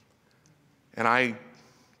 And I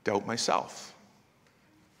doubt myself.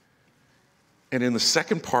 And in the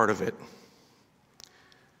second part of it,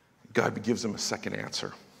 God gives him a second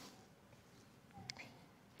answer.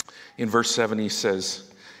 In verse 7, he says,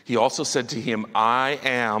 he also said to him, I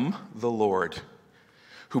am the Lord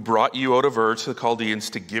who brought you out of Ur to the Chaldeans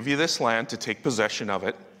to give you this land, to take possession of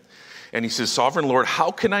it. And he says, Sovereign Lord,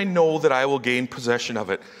 how can I know that I will gain possession of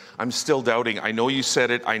it? I'm still doubting. I know you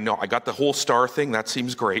said it. I know. I got the whole star thing. That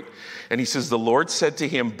seems great. And he says, the Lord said to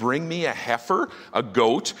him, bring me a heifer, a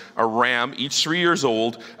goat, a ram, each 3 years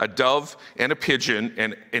old, a dove, and a pigeon.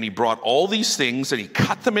 And he brought all these things, and he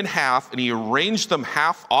cut them in half, and he arranged them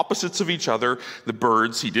half opposites of each other. The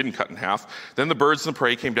birds, he didn't cut in half. Then the birds and the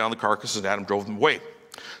prey came down the carcasses, and Adam drove them away.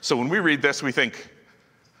 So when we read this, we think,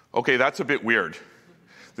 okay, that's a bit weird.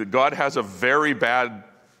 That God has a very bad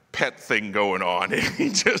pet thing going on. He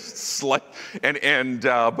just but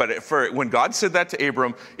when God said that to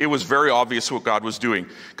Abram, it was very obvious what God was doing.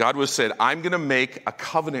 God was said, I'm going to make a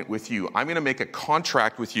covenant with you. I'm going to make a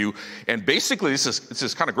contract with you. And basically, this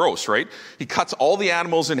is kind of gross, right? He cuts all the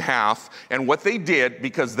animals in half. And what they did,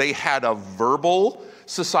 because they had a verbal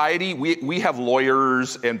society, we have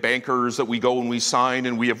lawyers and bankers that we go and we sign,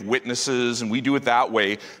 and we have witnesses, and we do it that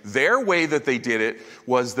way. Their way that they did it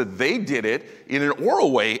was that they did it in an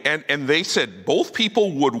oral way, and they said both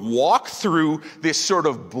people would walk through this sort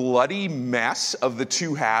of bloody mess of the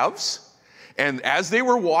two halves. And as they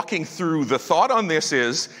were walking through, the thought on this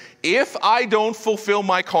is, if I don't fulfill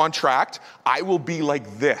my contract, I will be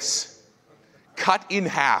like this, cut in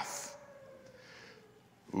half.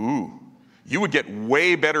 Ooh. You would get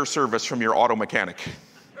way better service from your auto mechanic.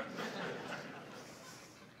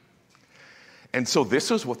 And so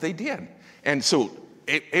this is what they did. And so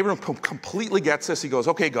Abram completely gets this. He goes,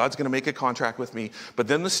 okay, God's going to make a contract with me. But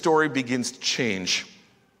then the story begins to change.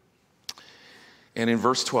 And in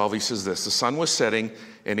verse 12, he says this, the sun was setting,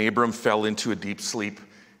 and Abram fell into a deep sleep,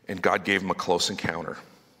 and God gave him a close encounter.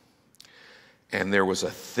 And there was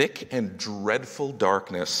a thick and dreadful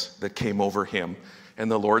darkness that came over him. And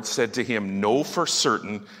the Lord said to him, know for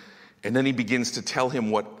certain. And then he begins to tell him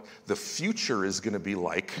what the future is going to be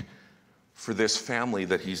like for this family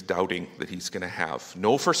that he's doubting that he's going to have.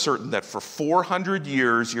 Know for certain that for 400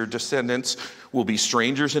 years your descendants will be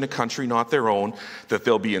strangers in a country not their own, that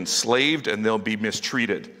they'll be enslaved and they'll be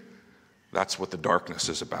mistreated. That's what the darkness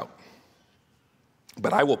is about.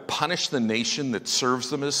 But I will punish the nation that serves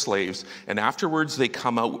them as slaves, and afterwards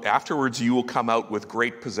you will come out with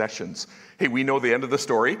great possessions. Hey, we know the end of the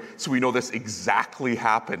story, so we know this exactly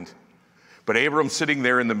happened. But Abram's sitting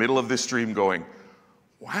there in the middle of this dream going,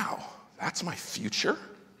 wow, that's my future?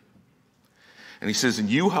 And he says, and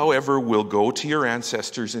you, however, will go to your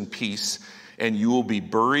ancestors in peace, and you will be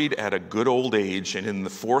buried at a good old age, and in the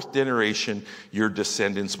 4th generation your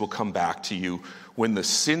descendants will come back to you, when the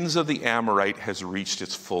sins of the Amorite has reached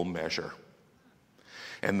its full measure.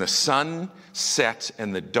 And the sun set,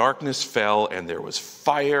 and the darkness fell, and there was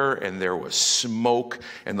fire, and there was smoke,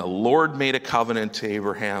 and the Lord made a covenant to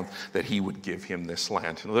Abraham that he would give him this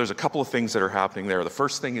land. Now, there's a couple of things that are happening there. The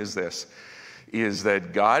first thing is this, is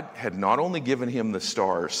that God had not only given him the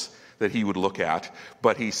stars that he would look at,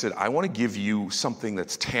 but he said, I want to give you something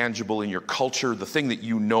that's tangible in your culture, the thing that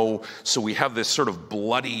you know. So we have this sort of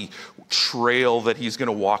bloody trail that he's going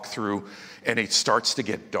to walk through, and it starts to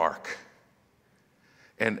get dark.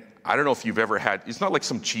 And I don't know if you've ever had, it's not like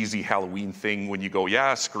some cheesy Halloween thing when you go,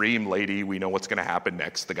 yeah, scream, lady, we know what's going to happen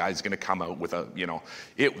next. The guy's going to come out with a,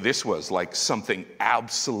 this was like something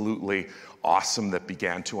absolutely awesome that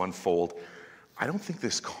began to unfold. I don't think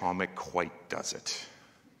this comic quite does it.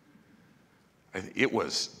 It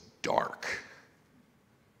was dark,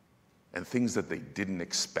 and things that they didn't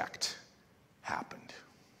expect happened.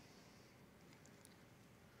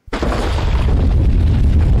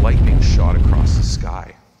 And lightning shot across the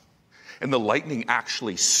sky, and the lightning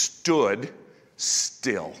actually stood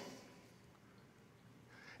still.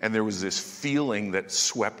 And there was this feeling that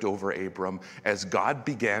swept over Abram as God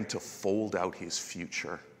began to fold out his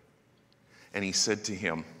future. And he said to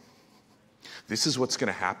him, this is what's going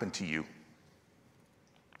to happen to you.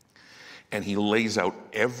 And he lays out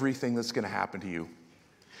everything that's going to happen to you.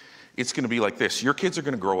 It's going to be like this. Your kids are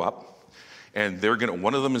going to grow up, and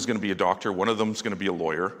one of them is going to be a doctor, one of them is going to be a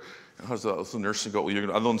lawyer. How's the nurse go?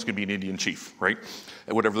 The other one's going to be an Indian chief, right?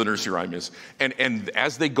 Whatever the nursery rhyme is. And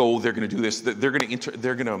as they go, they're going to do this. They're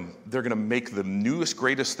going to make the newest,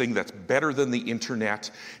 greatest thing that's better than the internet.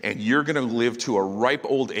 And you're going to live to a ripe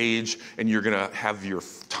old age, and you're going to have your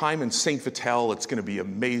time in St. Vital. It's going to be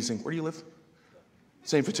amazing. Where do you live?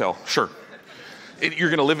 St. Vital, sure. You're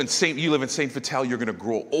going to live in St. Vital. You're going to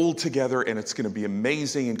grow old together, and it's going to be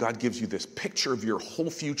amazing. And God gives you this picture of your whole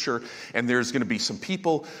future. And there's going to be some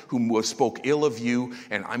people who spoke ill of you,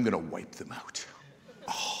 and I'm going to wipe them out.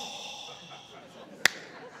 Oh.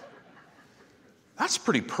 That's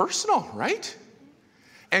pretty personal, right?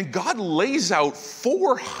 And God lays out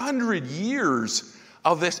 400 years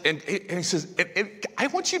of this, and he says, I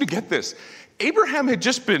want you to get this. Abraham had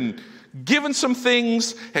just been given some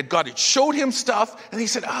things, God had showed him stuff, and he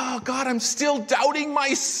said, oh, God, I'm still doubting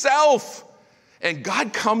myself. And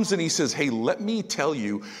God comes and he says, hey, let me tell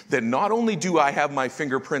you that not only do I have my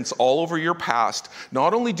fingerprints all over your past,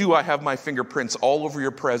 not only do I have my fingerprints all over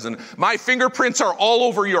your present, my fingerprints are all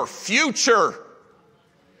over your future.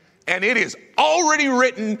 And it is already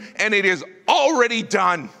written, and it is already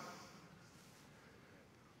done.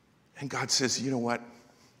 And God says, you know what?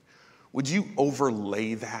 Would you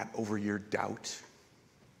overlay that over your doubt?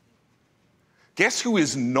 Guess who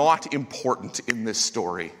is not important in this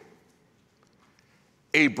story?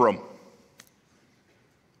 Abram.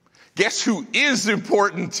 Guess who is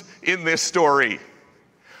important in this story?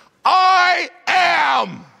 I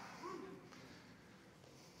am.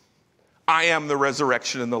 I am the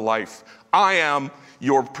resurrection and the life. I am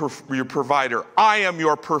your provider. I am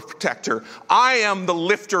your protector. I am the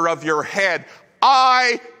lifter of your head.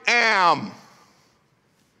 I am.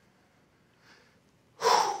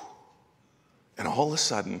 And all of a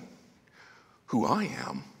sudden, who I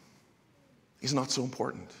am is not so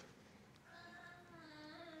important.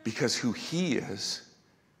 Because who he is,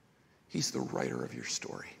 he's the writer of your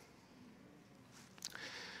story.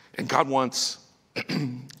 And God wants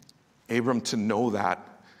Abram to know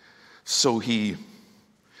that. So he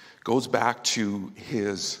goes back to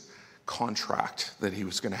his contract that he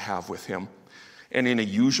was going to have with him. And in a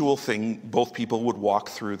usual thing, both people would walk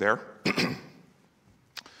through there. I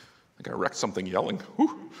think I wrecked something yelling.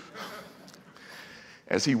 Whew.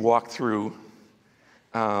 As he walked through,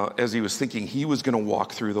 as he was thinking he was going to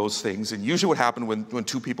walk through those things. And usually what happened when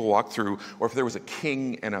two people walked through, or if there was a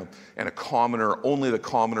king and a commoner, only the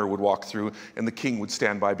commoner would walk through, and the king would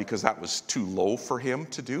stand by because that was too low for him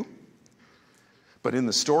to do. But in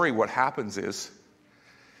the story, what happens is,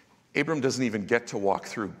 Abram doesn't even get to walk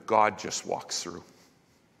through. God just walks through.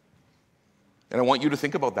 And I want you to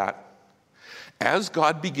think about that. As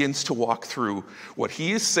God begins to walk through, what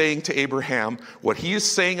he is saying to Abraham, what he is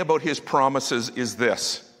saying about his promises is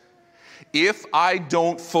this. if I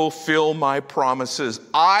don't fulfill my promises,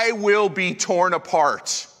 I will be torn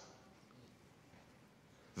apart.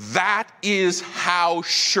 That is how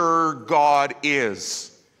sure God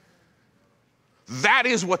is. That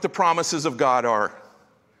is what the promises of God are.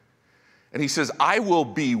 And he says, I will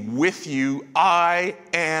be with you. I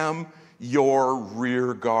am your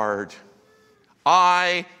rear guard.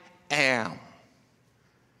 I am.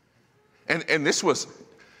 And this was,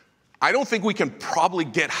 I don't think we can probably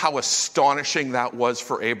get how astonishing that was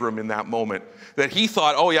for Abram in that moment. That he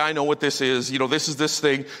thought, oh yeah, I know what this is. You know, this is this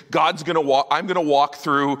thing. God's going to walk, I'm going to walk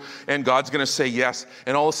through and God's going to say yes.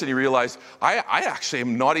 And all of a sudden he realized, I actually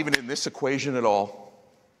am not even in this equation at all.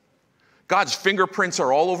 God's fingerprints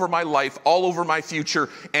are all over my life, all over my future,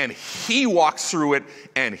 and he walks through it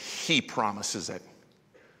and he promises it.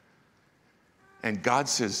 And God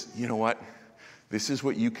says, you know what? This is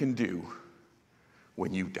what you can do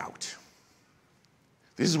when you doubt.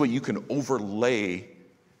 This is what you can overlay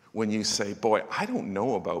when you say, boy, I don't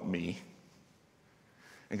know about me.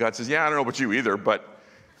 And God says, yeah, I don't know about you either, but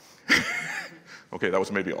okay, that was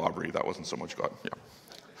maybe Aubrey. That wasn't so much God. Yeah.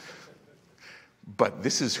 But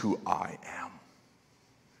this is who I am.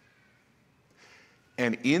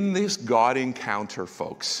 And in this God encounter,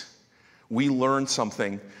 folks, we learn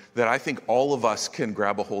something that I think all of us can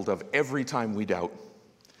grab a hold of every time we doubt.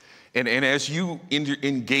 And as you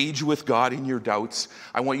engage with God in your doubts,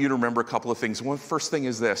 I want you to remember a couple of things. One first thing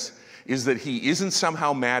is this, is that he isn't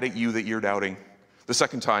somehow mad at you that you're doubting the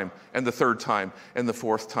second time and the third time and the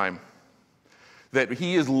fourth time. That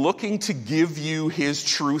he is looking to give you his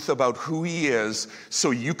truth about who he is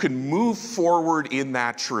so you can move forward in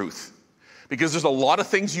that truth. Because there's a lot of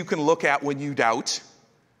things you can look at when you doubt.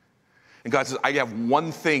 And God says, I have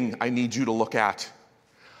one thing I need you to look at.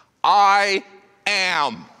 I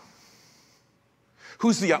am.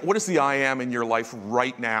 What is the I am in your life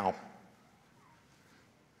right now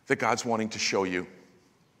that God's wanting to show you?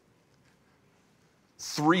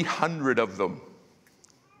 300 of them.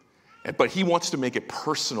 But he wants to make it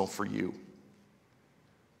personal for you.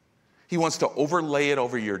 He wants to overlay it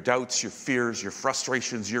over your doubts, your fears, your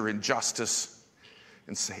frustrations, your injustice,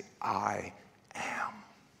 and say, I am.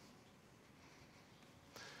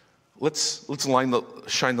 Let's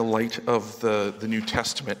shine the light of the New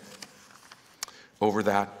Testament over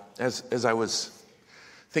that. As I was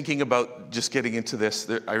thinking about just getting into this,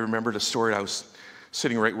 I remembered a story. I was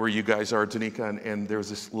sitting right where you guys are, Danica, and there was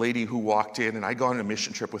this lady who walked in, and I'd gone on a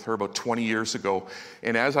mission trip with her about 20 years ago.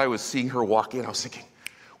 And as I was seeing her walk in, I was thinking,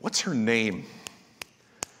 what's her name?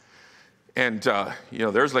 And,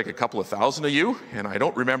 there's like a couple of thousand of you, and I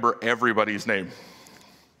don't remember everybody's name.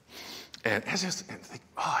 And this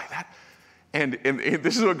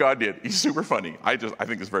is what God did. He's super funny. I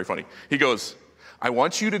think it's very funny. He goes, I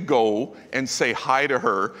want you to go and say hi to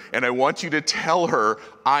her, and I want you to tell her,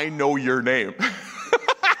 I know your name.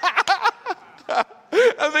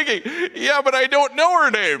 I'm thinking, yeah, but I don't know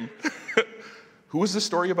her name. Who was this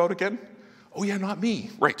story about again? Oh, yeah, not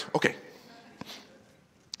me. Right, okay.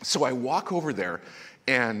 So I walk over there,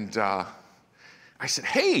 and I said,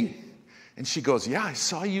 hey. And she goes, yeah, I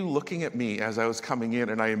saw you looking at me as I was coming in,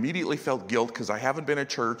 and I immediately felt guilt because I haven't been at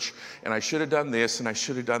church, and I should have done this, and I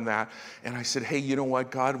should have done that. And I said, hey, you know what?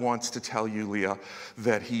 God wants to tell you, Leah,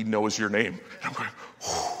 that he knows your name. And I'm going,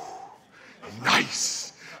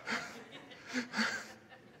 nice.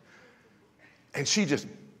 And she just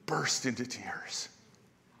burst into tears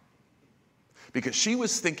because she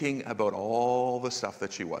was thinking about all the stuff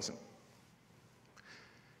that she wasn't.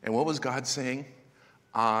 And what was God saying?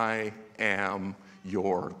 I am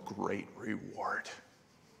your great reward.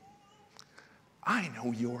 I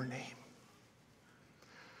know your name.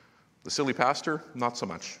 The silly pastor, not so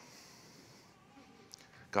much.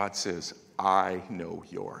 God says, I know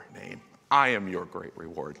your name. I am your great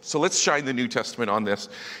reward. So let's shine the New Testament on this.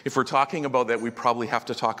 If we're talking about that, we probably have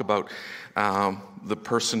to talk about the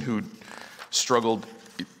person who struggled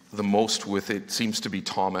the most with it, seems to be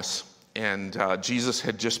Thomas. And Jesus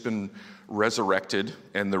had just been resurrected,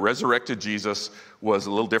 and the resurrected Jesus was a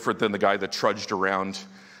little different than the guy that trudged around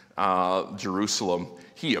Jerusalem.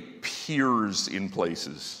 He appears in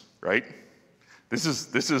places, right? This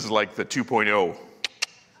is like the 2.0.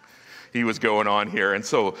 He was going on here. And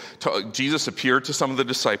so Jesus appeared to some of the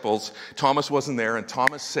disciples. Thomas wasn't there, and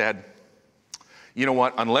Thomas said, you know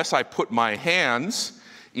what, unless I put my hands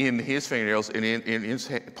in his fingernails and in his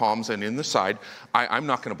palms and in the side, I'm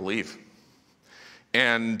not going to believe.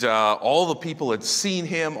 And all the people had seen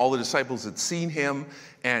him, all the disciples had seen him,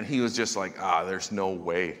 and he was just like, there's no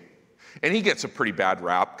way. And he gets a pretty bad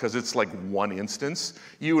rap because it's like one instance.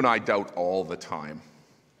 You and I doubt all the time.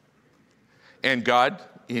 And God,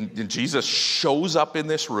 and Jesus shows up in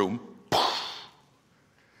this room,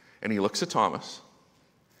 and he looks at Thomas,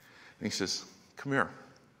 and he says, come here.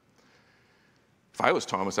 If I was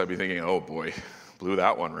Thomas, I'd be thinking, oh boy, blew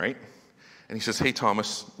that one, right? And he says, hey,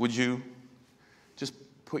 Thomas, would you just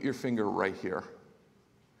put your finger right here?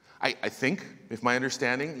 I think, if my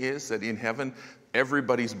understanding is that in heaven,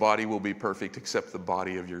 everybody's body will be perfect except the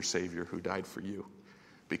body of your Savior who died for you,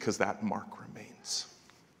 because that mark remains.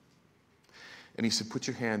 And he said, put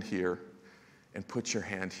your hand here and put your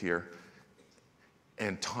hand here.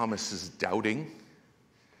 And Thomas's doubting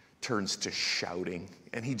turns to shouting.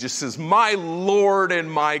 And he just says, my Lord and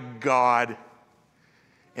my God.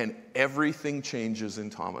 And everything changes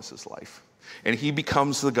in Thomas's life. And he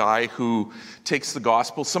becomes the guy who takes the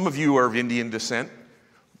gospel. Some of you are of Indian descent.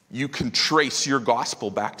 You can trace your gospel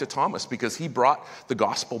back to Thomas because he brought the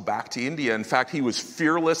gospel back to India. In fact, he was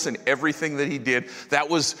fearless in everything that he did. That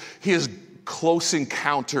was his close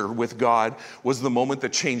encounter with God, was the moment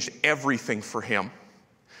that changed everything for him.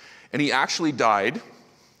 And he actually died.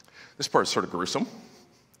 This part is sort of gruesome.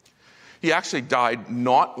 He actually died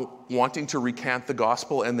not wanting to recant the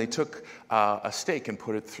gospel, and they took a stake and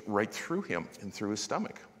put it right through him and through his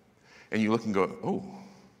stomach. And you look and go, oh.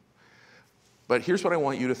 But here's what I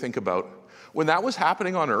want you to think about. When that was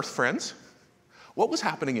happening on earth, friends, what was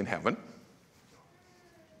happening in heaven?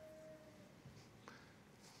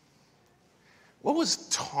 What was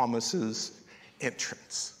Thomas's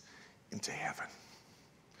entrance into heaven?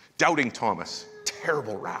 Doubting Thomas,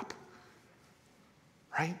 terrible rap,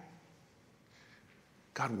 right?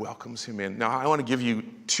 God welcomes him in. Now, I want to give you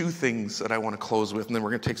two things that I want to close with, and then we're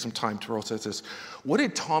going to take some time to process this. What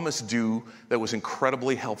did Thomas do that was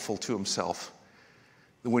incredibly helpful to himself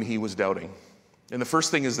when he was doubting? And the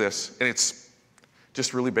first thing is this, and it's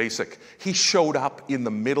just really basic. He showed up in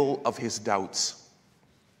the middle of his doubts.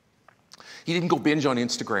 He didn't go binge on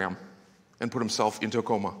Instagram and put himself into a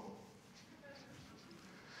coma.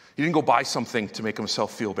 He didn't go buy something to make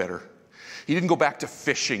himself feel better. He didn't go back to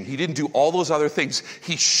fishing. He didn't do all those other things.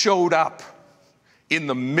 He showed up in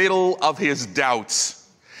the middle of his doubts.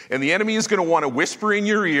 And the enemy is going to want to whisper in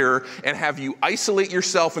your ear and have you isolate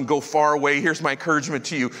yourself and go far away. Here's my encouragement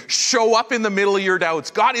to you. Show up in the middle of your doubts.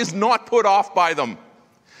 God is not put off by them.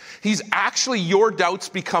 He's actually, your doubts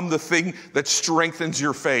become the thing that strengthens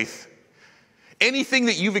your faith. Anything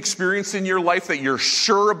that you've experienced in your life that you're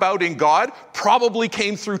sure about in God probably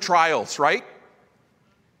came through trials, right?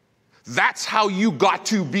 That's how you got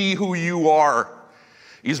to be who you are,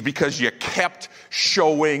 is because you kept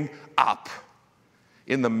showing up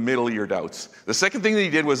in the middle of your doubts. The second thing that he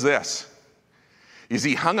did was this, is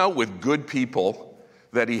he hung out with good people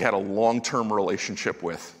that he had a long-term relationship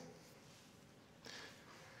with.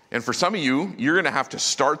 And for some of you, you're going to have to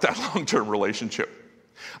start that long-term relationship.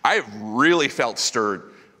 I have really felt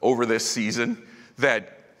stirred over this season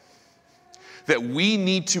that we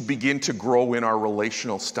need to begin to grow in our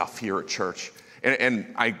relational stuff here at church.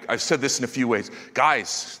 And I've said this in a few ways.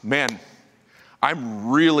 Guys, man, I'm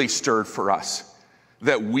really stirred for us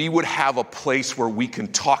that we would have a place where we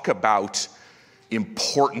can talk about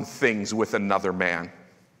important things with another man.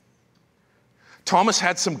 Thomas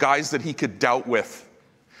had some guys that he could doubt with.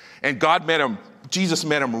 And God met him, Jesus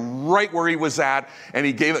met him right where he was at, and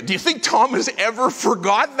he gave it. Do you think Thomas ever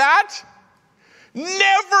forgot that?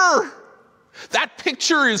 Never! That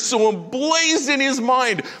picture is so emblazed in his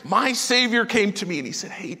mind. My Savior came to me and he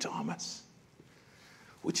said, hey, Thomas,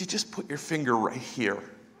 would you just put your finger right here?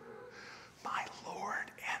 My Lord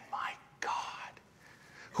and my God.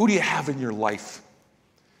 Who do you have in your life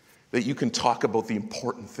that you can talk about the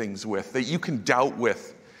important things with, that you can doubt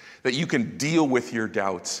with, that you can deal with your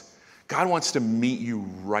doubts? God wants to meet you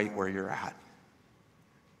right where you're at.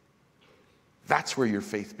 That's where your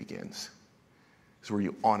faith begins. It's where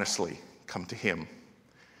you honestly come to him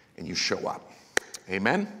and you show up.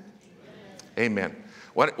 Amen? Amen.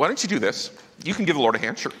 Why don't you do this? You can give the Lord a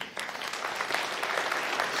hand, sure.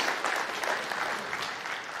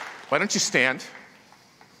 Why don't you stand?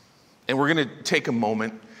 And we're going to take a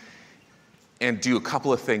moment and do a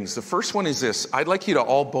couple of things. The first one is this. I'd like you to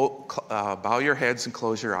all bow your heads and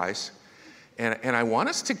close your eyes. And I want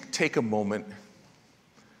us to take a moment,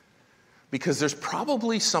 because there's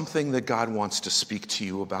probably something that God wants to speak to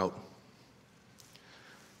you about.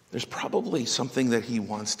 There's probably something that he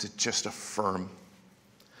wants to just affirm.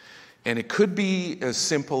 And it could be as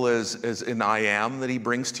simple as an I am that he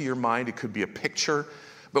brings to your mind. It could be a picture.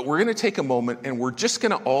 But we're going to take a moment and we're just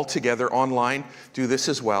going to all together online do this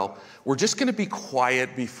as well. We're just going to be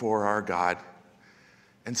quiet before our God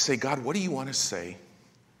and say, God, what do you want to say?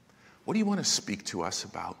 What do you want to speak to us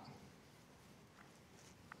about?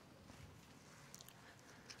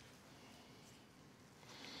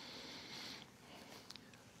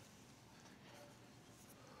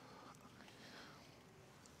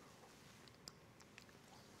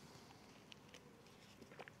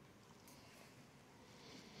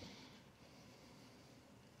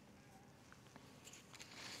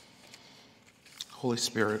 Holy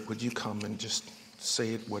Spirit, would you come and just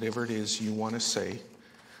say it, whatever it is you want to say.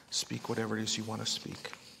 Speak whatever it is you want to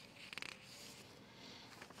speak.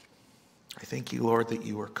 I thank you, Lord, that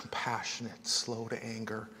you are compassionate, slow to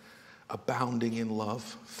anger, abounding in love,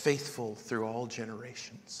 faithful through all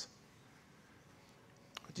generations.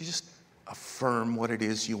 Would you just affirm what it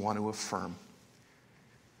is you want to affirm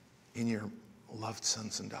in your loved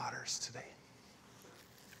sons and daughters today?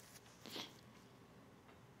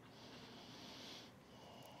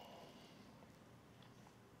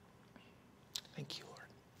 Thank you, Lord.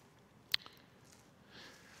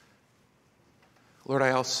 Lord,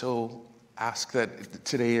 I also ask that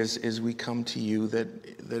today as we come to you, that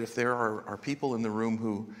if there are people in the room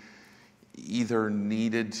who either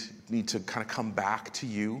need to kind of come back to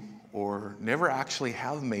you or never actually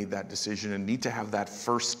have made that decision and need to have that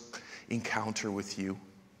first encounter with you,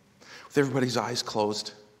 with everybody's eyes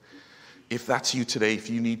closed, if that's you today, if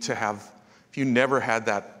you never had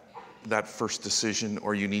that first decision,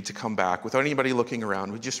 or you need to come back without anybody looking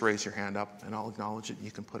around, would you just raise your hand up and I'll acknowledge it and you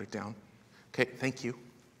can put it down. Okay, thank you.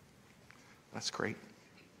 That's great.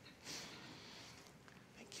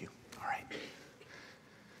 Thank you. All right.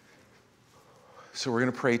 So we're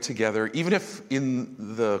going to pray together. Even if in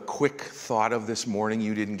the quick thought of this morning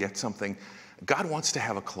you didn't get something, God wants to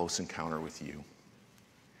have a close encounter with you.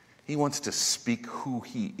 He wants to speak who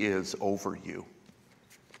he is over you.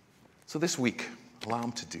 So this week, allow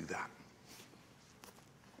him to do that.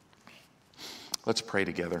 Let's pray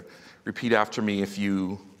together. Repeat after me. If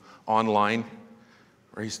you online,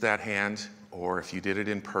 raise that hand, or if you did it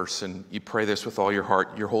in person, you pray this with all your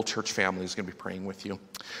heart. Your whole church family is going to be praying with you.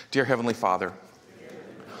 Dear Heavenly Father,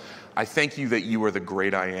 I thank you that you are the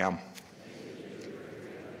great I am,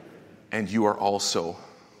 and you are also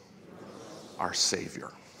our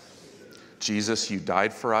Savior. Jesus, you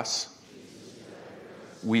died for us.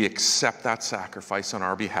 We accept that sacrifice on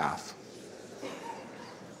our behalf.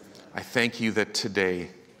 I thank you that today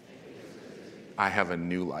I have a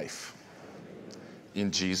new life.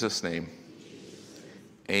 In Jesus' name,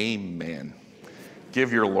 amen.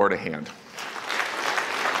 Give your Lord a hand.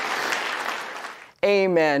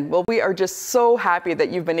 Amen. Well, we are just so happy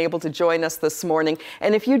that you've been able to join us this morning.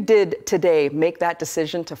 And if you did today make that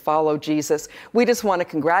decision to follow Jesus, we just want to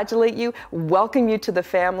congratulate you, welcome you to the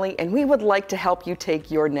family, and we would like to help you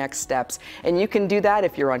take your next steps. And you can do that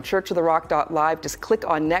if you're on churchoftherock.live, just click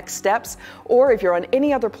on Next Steps, or if you're on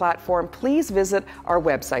any other platform, please visit our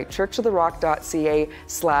website,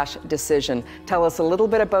 churchoftherock.ca/decision. Tell us a little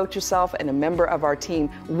bit about yourself, and a member of our team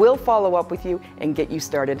will follow up with you and get you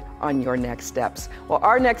started on your next steps. Well,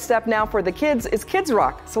 our next step now for the kids is Kids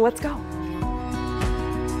Rock, so let's go.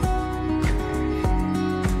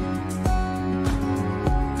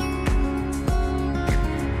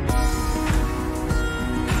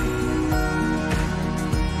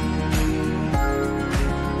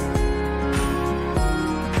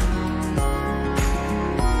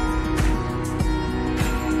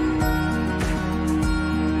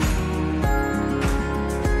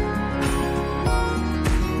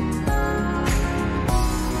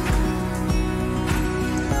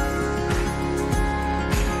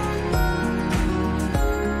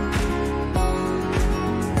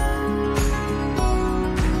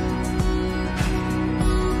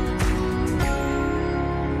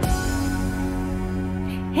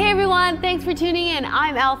 Thanks for tuning in.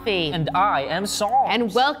 I'm Alfie. And I am Saul.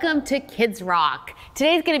 And welcome to Kids Rock.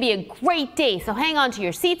 Today's going to be a great day, so hang on to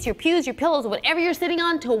your seats, your pews, your pillows, whatever you're sitting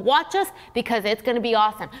on to watch us, because it's going to be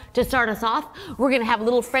awesome. To start us off, we're going to have a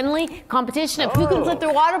little friendly competition of who can flip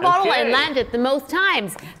their water bottle and land it the most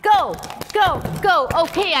times. Go, go, go.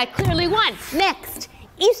 Okay, I clearly won. Next.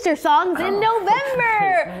 Easter songs in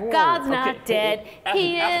November. God's not dead.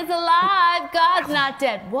 He is alive. God's not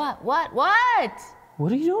dead. What? What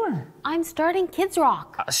are you doing? I'm starting Kids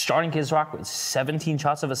Rock. Starting Kids Rock with 17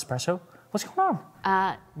 shots of espresso? What's going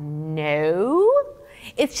on? No.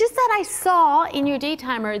 It's just that I saw in your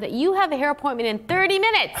daytimer that you have a hair appointment in 30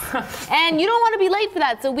 minutes. And you don't want to be late for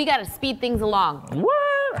that, so we got to speed things along.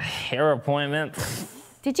 What? Hair appointment?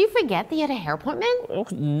 Did you forget that you had a hair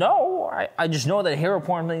appointment? No, I just know that hair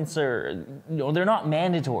appointments are, they're not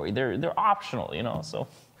mandatory. They're optional, so.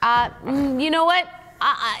 You know what?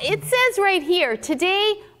 It says right here,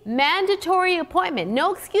 today, mandatory appointment.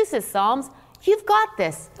 No excuses, Psalms. You've got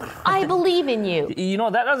this. I believe in you.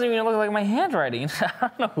 That doesn't even look like my handwriting. I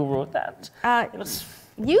don't know who wrote that.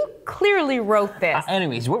 You clearly wrote this.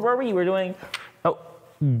 Anyways, what were we? You were doing,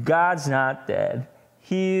 God's not dead.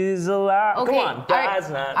 He's alive. Okay. Come on, God's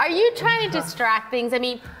not. Are you trying to distract things? I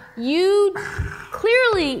mean, you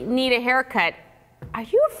clearly need a haircut. are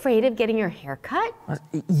you afraid of getting your hair cut?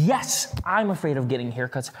 Yes, I'm afraid of getting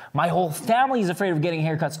haircuts. My whole family is afraid of getting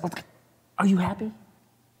haircuts. Are you happy?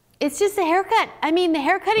 It's just a haircut. I mean, the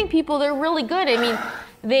haircutting people, they're really good. I mean,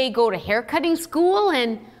 they go to haircutting school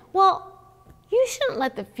and, well, you shouldn't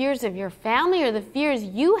let the fears of your family or the fears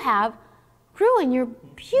you have ruin your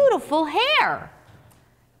beautiful hair.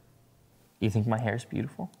 You think my hair is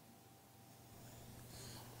beautiful?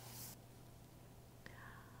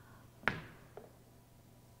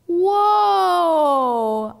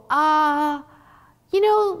 Whoa, you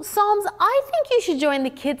know, Psalms, I think you should join the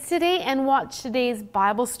kids today and watch today's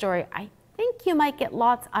Bible story. I think you might get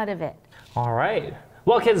lots out of it. All right.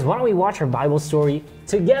 Well, kids, why don't we watch our Bible story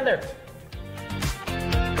together?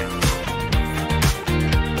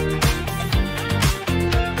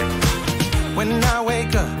 When I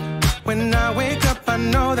wake up, I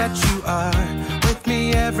know that you are with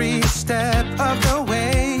me every step of the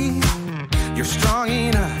way. You're strong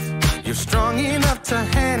enough to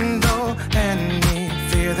handle any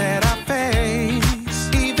fear that I face.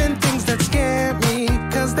 Even things that scare me,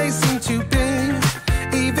 'cause they seem too big.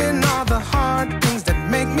 Even all the hard things that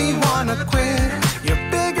make me wanna quit. You're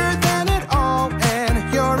bigger than it all,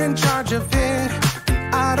 and you're in charge of it.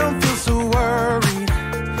 And I don't feel so worried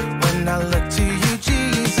when I look to you,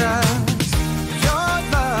 Jesus. Your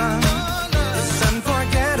love is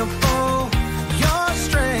unforgettable. Your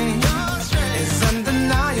strength is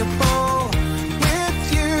undeniable. With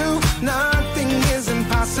you, nothing is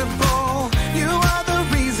impossible. You are the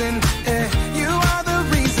reason, you are the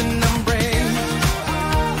reason I'm brave.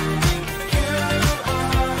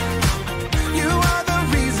 You are the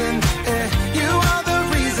reason, you are the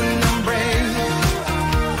reason I'm brave.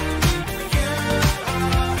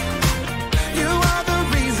 You are the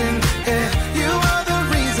reason, you are the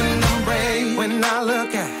reason I'm brave. When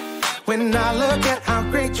I look at how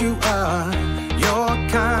great you are, your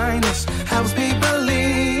kindness helps me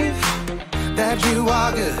believe that you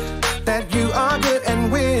are good,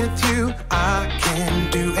 and with you I can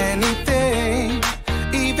do anything.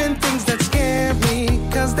 Even things that scare me,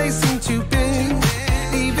 'cause they seem too big.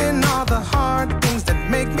 Even all the hard things that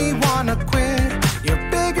make me wanna quit. You're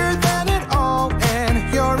bigger than it all,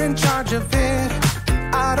 and you're in charge of it.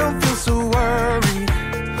 And I don't feel so worried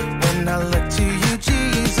when I look to you,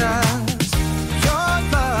 Jesus. Your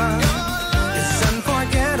love is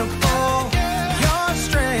unforgettable. Your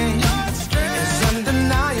strength is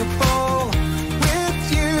undeniable. With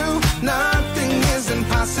you, nothing is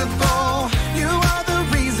impossible. You are the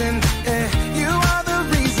reason, you are the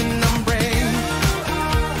reason I'm brave.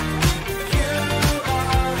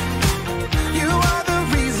 You are the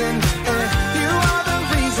reason, you are the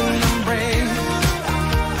reason I'm brave.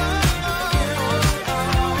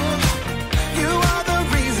 You are the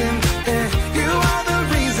reason, you are the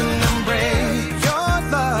reason I'm brave. Your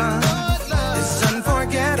love is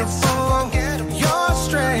unforgettable. Your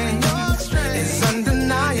strength is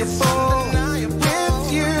undeniable. With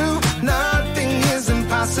you, nothing is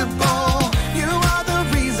impossible. You are the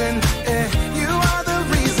reason, you are the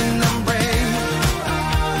reason I'm brave.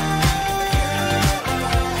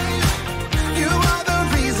 You are the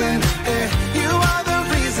reason, you are the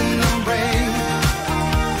reason I'm brave.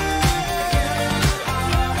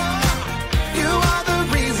 You are the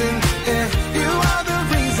reason, you are the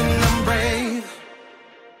reason I'm brave.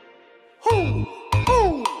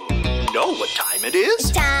 You know what time it is?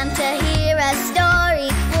 It's time to hear a story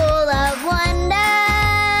full of wonder.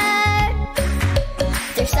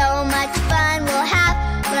 There's so much fun we'll have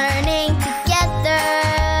learning together.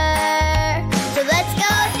 So let's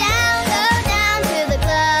go down to the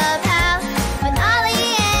clubhouse with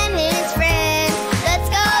Ollie and his friends. Let's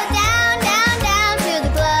go down to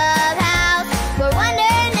the clubhouse where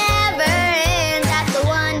wonder never ends at the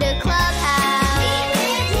Wonder Clubhouse.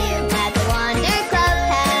 At the Wonder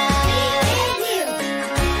Clubhouse.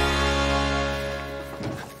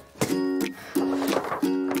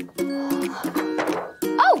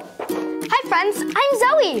 Oh, hi friends, I'm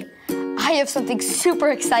Zoe. I have something super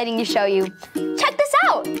exciting to show you. Check this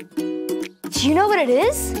out. Do you know what it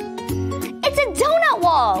is? It's a donut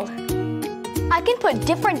wall. I can put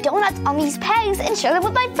different donuts on these pegs and share them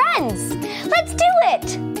with my friends. Let's do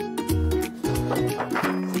it.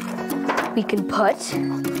 We can put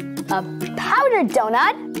a powdered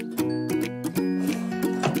donut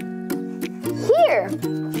here.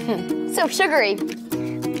 So sugary.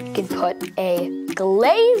 We can put a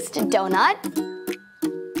glazed donut,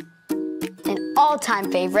 an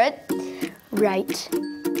all-time favorite, right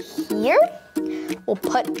here. We'll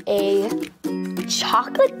put a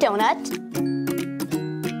chocolate donut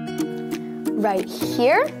right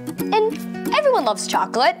here, and everyone loves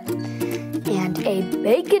chocolate. And a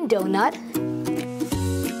bacon donut.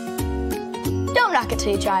 Don't knock it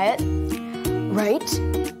till you try it. Right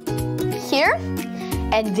here.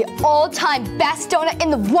 And the all-time best donut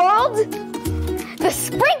in the world, the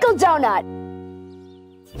sprinkle donut.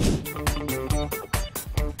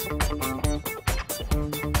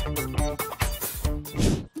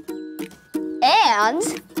 And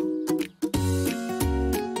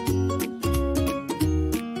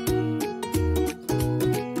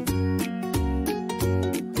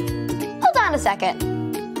hold on a second.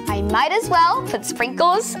 I might as well put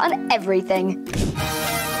sprinkles on everything.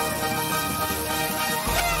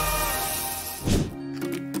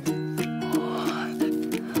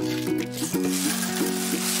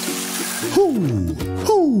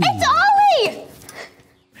 It's Ollie!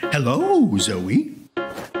 Hello, Zoe.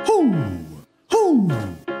 Hoo, hoo.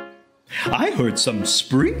 I heard some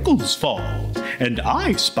sprinkles fall, and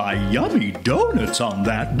I spy yummy donuts on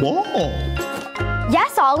that wall.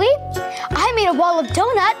 Yes, Ollie. I made a wall of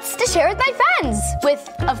donuts to share with my friends, with,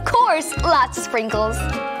 of course, lots of sprinkles.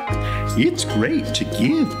 It's great to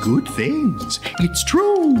give good things. It's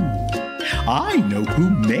true. I know who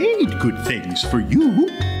made good things for you.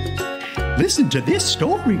 Listen to this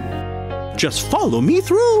story. Just follow me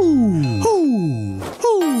through. Hoo,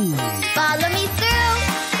 hoo. Follow me through,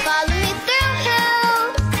 follow me through,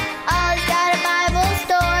 hoo. Ollie's got a Bible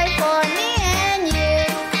story for me and you.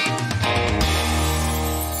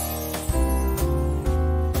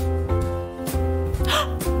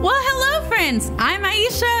 Well, hello, friends. I'm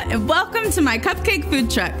Aisha, and welcome to my cupcake food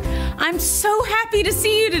truck. I'm so happy to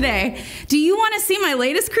see you today. Do you want to see my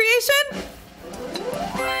latest creation?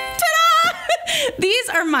 These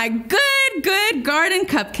are my good garden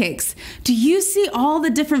cupcakes. Do you see all the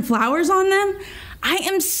different flowers on them? I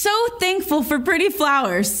am so thankful for pretty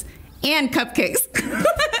flowers and cupcakes.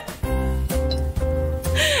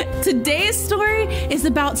 Today's story is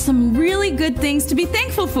about some really good things to be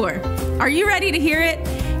thankful for. Are you ready to hear it?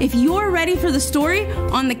 If you're ready for the story,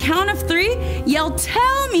 on the count of 3, yell,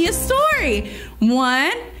 "Tell me a story."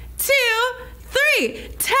 1, 2, 3.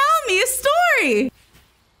 Tell me a story.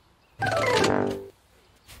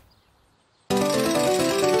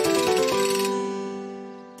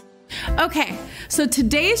 Okay, so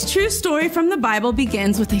today's true story from the Bible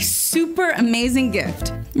begins with a super amazing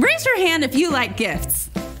gift. Raise your hand if you like gifts.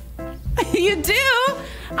 You do?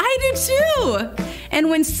 I do too. And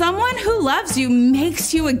when someone who loves you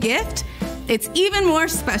makes you a gift, it's even more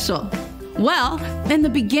special. Well, in the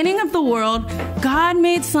beginning of the world, God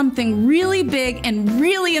made something really big and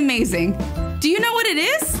really amazing. Do you know what it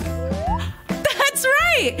is? That's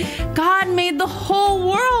right. God made the whole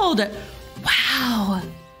world. Wow.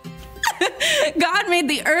 God made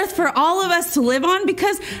the earth for all of us to live on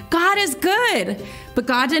because God is good. But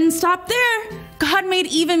God didn't stop there. God made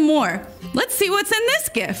even more. Let's see what's in this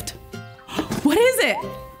gift. What is it?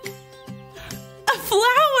 A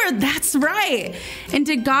flower. That's right. And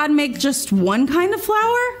did God make just one kind of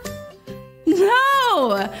flower?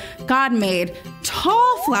 No. God made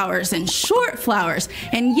tall flowers and short flowers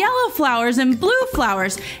and yellow flowers and blue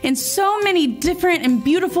flowers and so many different and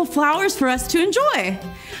beautiful flowers for us to enjoy.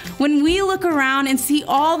 When we look around and see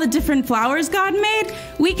all the different flowers God made,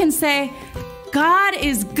 we can say, God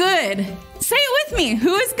is good. Say it with me.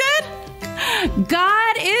 Who is good?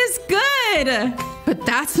 God is good. But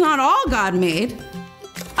that's not all God made.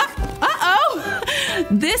 Uh-oh.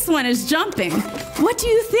 This one is jumping. What do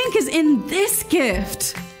you think is in this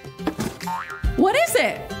gift? What is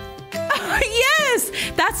it? Oh, yes,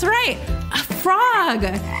 that's right. A frog.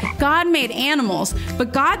 God made animals,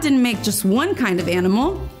 but God didn't make just one kind of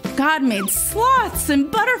animal. God made sloths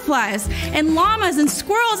and butterflies and llamas and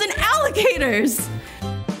squirrels and alligators.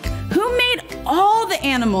 Who made all the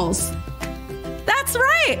animals? That's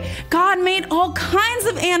right. God made all kinds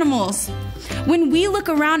of animals. When we look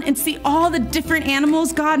around and see all the different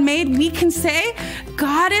animals God made, we can say,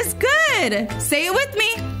 God is good. Say it with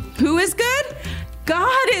me. Who is good?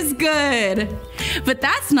 God is good. But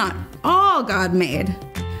that's not all God made.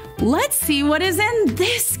 Let's see what is in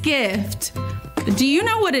this gift. Do you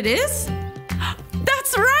know what it is?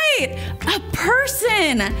 That's right, a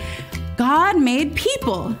person. God made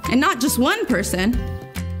people, and not just one person,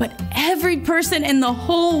 but every person in the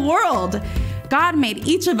whole world. God made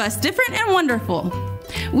each of us different and wonderful.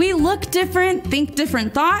 We look different, think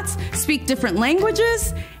different thoughts, speak different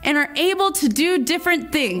languages, and are able to do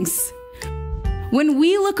different things. When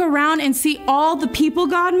we look around and see all the people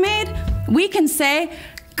God made, we can say,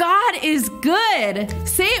 God is good.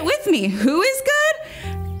 Say it with me. Who is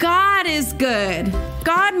good? God is good.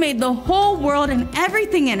 God made the whole world and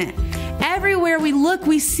everything in it. Everywhere we look,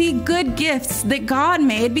 we see good gifts that God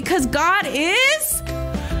made because God is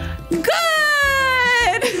good.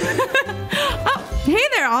 Oh, hey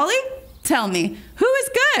there, Ollie. Tell me, who is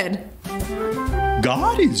good?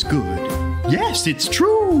 God is good. Yes, it's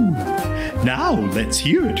true. Now let's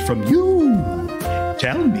hear it from you.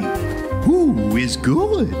 Tell me, who is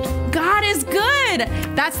good? God is good.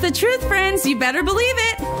 That's the truth, friends. You better believe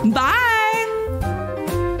it. Bye.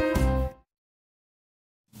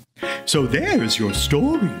 So there's your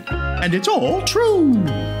story, and it's all true.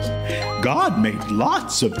 God made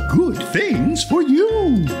lots of good things for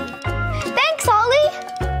you. Thanks, Ollie.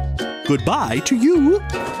 Goodbye to you.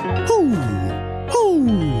 Hoo, hoo.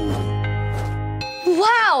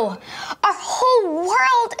 Wow, our whole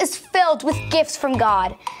world is filled with gifts from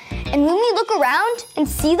God. And when we look around and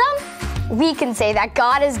see them, we can say that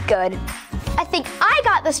God is good. I think I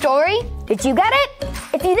got the story. Did you get it?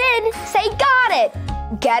 If you did, say got it.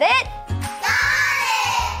 Get it?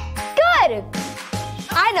 Got it! Good!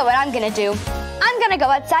 I know what I'm gonna do. I'm gonna go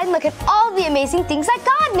outside and look at all the amazing things that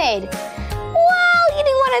God made. While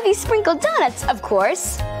eating one of these sprinkled donuts, of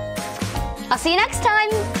course. I'll see you next time.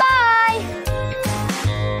 Bye!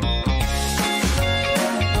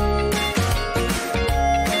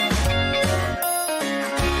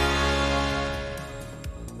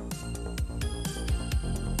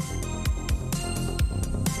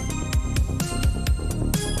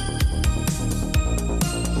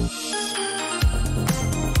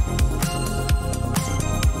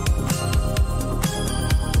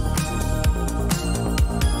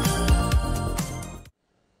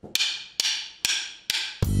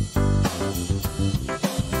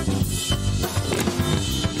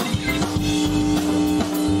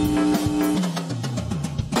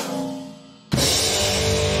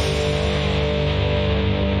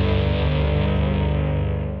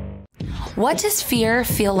 What does fear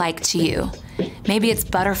feel like to you? Maybe it's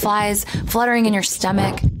butterflies fluttering in your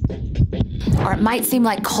stomach, or it might seem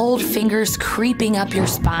like cold fingers creeping up your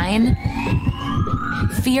spine.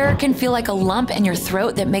 Fear can feel like a lump in your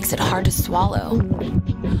throat that makes it hard to swallow.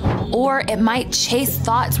 Or it might chase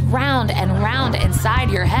thoughts round and round inside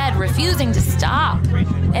your head, refusing to stop.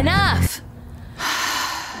 Enough!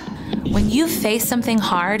 When you face something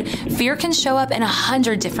hard, fear can show up in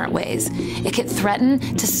 100 different ways. It can threaten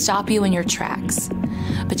to stop you in your tracks.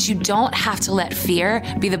 But you don't have to let fear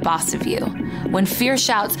be the boss of you. When fear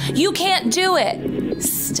shouts, "You can't do it,"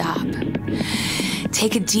 stop.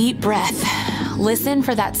 Take a deep breath. Listen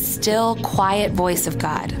for that still, quiet voice of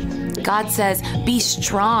God. God says, "Be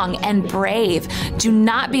strong and brave. Do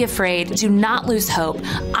not be afraid. Do not lose hope.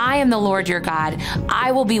 I am the Lord your God.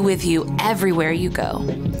 I will be with you everywhere you go."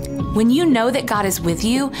 When you know that God is with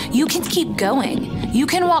you, you can keep going. You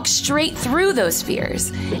can walk straight through those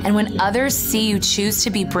fears. And when others see you choose to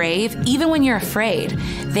be brave, even when you're afraid,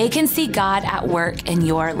 they can see God at work in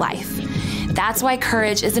your life. That's why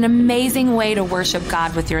courage is an amazing way to worship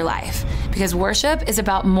God with your life. Because worship is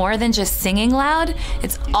about more than just singing loud,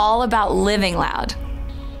 it's all about living loud.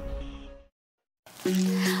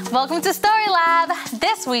 Welcome to Story Lab.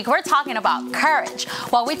 This week we're talking about courage,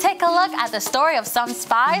 while we take a look at the story of some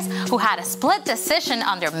spies who had a split decision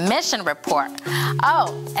on their mission report.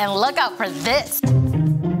 Oh, and look out for this.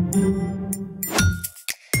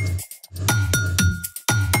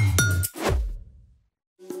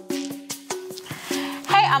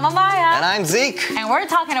 Hey, I'm Amaya. And I'm Zeke. And we're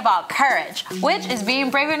talking about courage, which is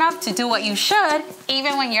being brave enough to do what you should,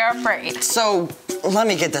 even when you're afraid. So, let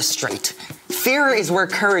me get this straight. Fear is where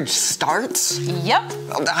courage starts? Yep.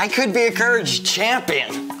 I could be a courage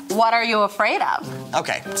champion. What are you afraid of?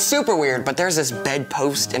 Okay, super weird, but there's this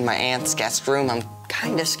bedpost in my aunt's guest room I'm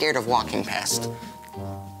kind of scared of walking past.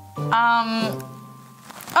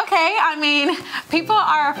 Okay, I mean, people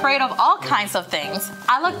are afraid of all kinds of things.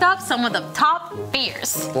 I looked up some of the top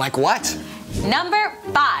fears. Like what? Number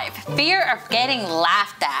 5, fear of getting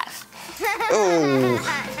laughed at. Ooh.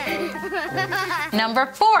 Number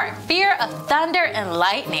 4, fear of thunder and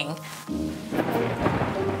lightning.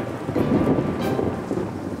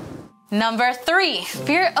 Number 3,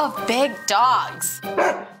 fear of big dogs.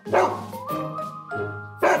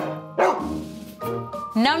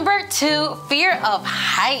 Number 2, fear of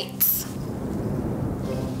heights.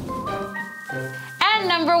 And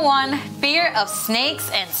number 1, fear of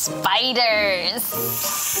snakes and spiders.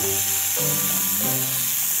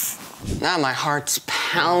 Now my heart's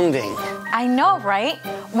pounding. I know, right?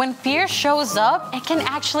 When fear shows up, it can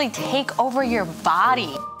actually take over your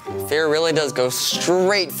body. Fear really does go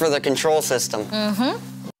straight for the control system.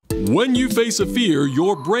 Mm-hmm. When you face a fear,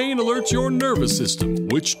 your brain alerts your nervous system,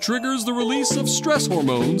 which triggers the release of stress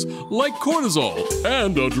hormones like cortisol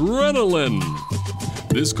and adrenaline.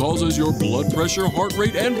 This causes your blood pressure, heart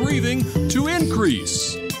rate, and breathing to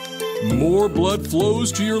increase. More blood flows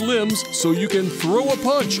to your limbs so you can throw a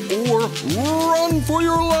punch or run for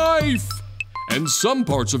your life. And some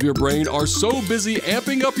parts of your brain are so busy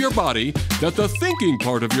amping up your body that the thinking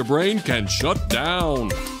part of your brain can shut down.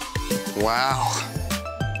 Wow.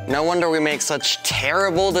 No wonder we make such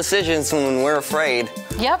terrible decisions when we're afraid.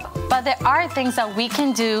 Yep, but there are things that we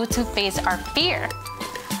can do to face our fear.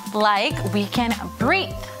 Like we can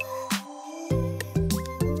breathe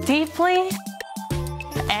deeply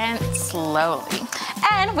and slowly.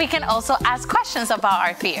 And we can also ask questions about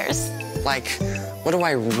our fears. Like, what do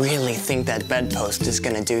I really think that bedpost is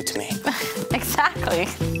gonna do to me? Exactly.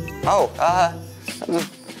 Oh,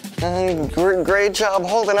 great job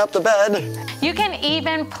holding up the bed. You can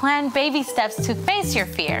even plan baby steps to face your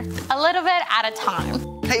fear, a little bit at a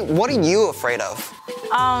time. Hey, what are you afraid of?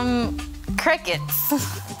 Crickets.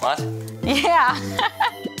 What? Yeah.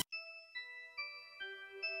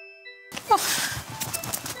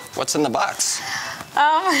 What's in the box?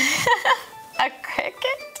 A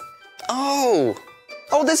cricket? Oh,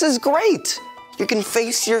 this is great. You can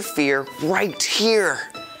face your fear right here.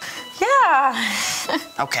 Yeah.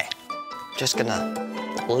 Okay, just gonna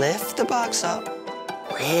lift the box up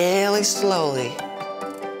really slowly.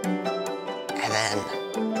 And then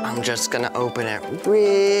I'm just gonna open it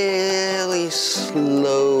really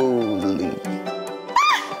slowly.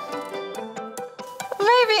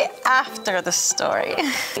 Maybe after the story.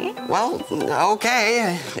 Well,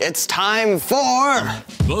 okay, it's time for...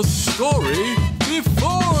 The story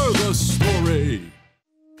before the story.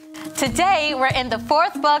 Today, we're in the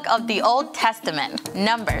 4th book of the Old Testament,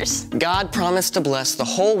 Numbers. God promised to bless the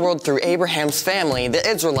whole world through Abraham's family, the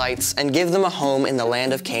Israelites, and give them a home in the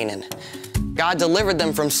land of Canaan. God delivered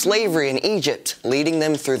them from slavery in Egypt, leading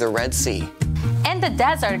them through the Red Sea. In the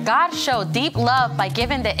desert, God showed deep love by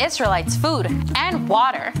giving the Israelites food and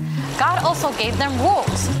water. God also gave them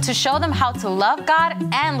rules to show them how to love God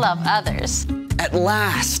and love others. At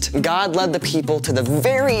last, God led the people to the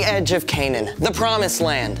very edge of Canaan, the Promised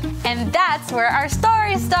Land. And that's where our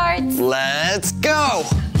story starts. Let's go!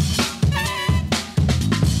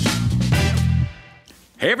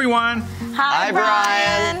 Hey everyone! Hi,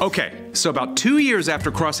 Brian! Okay, so about 2 years after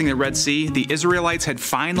crossing the Red Sea, the Israelites had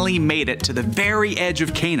finally made it to the very edge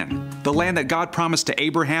of Canaan, the land that God promised to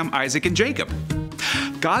Abraham, Isaac, and Jacob.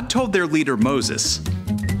 God told their leader Moses,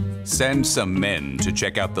 "Send some men to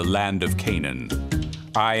check out the land of Canaan.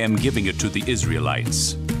 I am giving it to the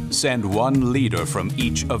Israelites. Send one leader from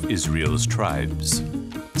each of Israel's tribes."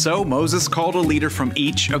 So Moses called a leader from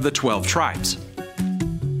each of the 12 tribes.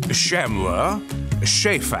 Shammua,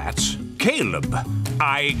 Shaphat, Caleb,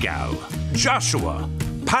 Igal, Joshua,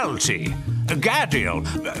 Palti, Gadi,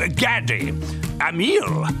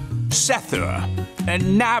 Amiel, Sethur,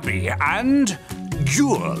 Nabi, and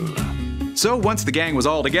Juel. So once the gang was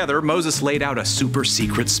all together, Moses laid out a super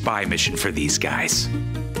secret spy mission for these guys.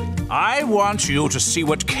 I want you to see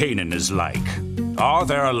what Canaan is like. Are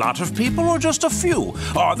there a lot of people or just a few?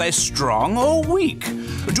 Are they strong or weak?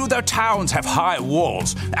 Do their towns have high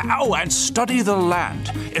walls? Oh, and study the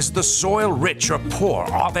land. Is the soil rich or poor?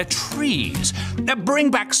 Are there trees? Bring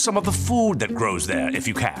back some of the food that grows there if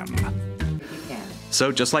you can. So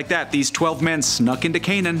just like that, these 12 men snuck into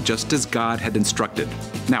Canaan just as God had instructed.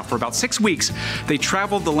 Now, for about 6 weeks, they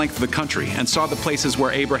traveled the length of the country and saw the places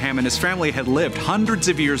where Abraham and his family had lived hundreds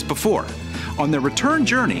of years before. On their return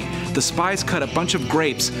journey, the spies cut a bunch of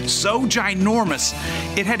grapes so ginormous,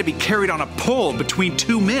 it had to be carried on a pole between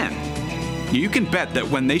 2 men. You can bet that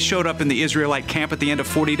when they showed up in the Israelite camp at the end of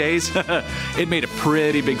 40 days, it made a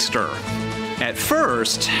pretty big stir. At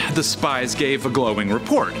first, the spies gave a glowing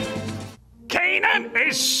report. Canaan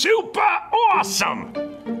is super awesome!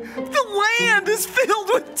 The land is filled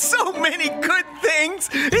with so many good things.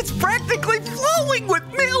 It's practically flowing with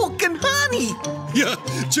milk and honey. Yeah,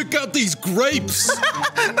 check out these grapes.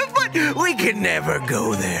 But we can never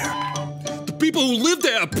go there. The people who live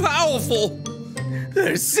there are powerful.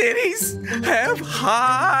 Their cities have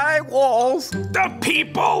high walls. The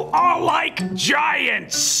people are like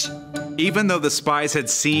giants. Even though the spies had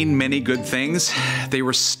seen many good things, they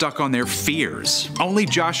were stuck on their fears. Only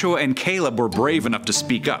Joshua and Caleb were brave enough to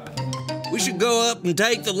speak up. We should go up and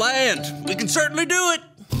take the land. We can certainly do it.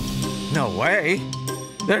 No way.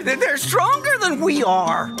 They're stronger than we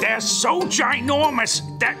are. They're so ginormous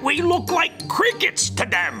that we look like crickets to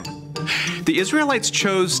them. The Israelites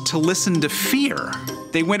chose to listen to fear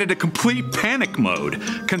They went into complete panic mode,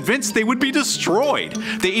 convinced they would be destroyed.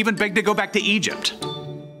 They even begged to go back to Egypt.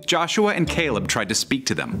 Joshua and Caleb tried to speak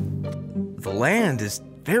to them. The land is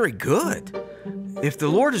very good. If the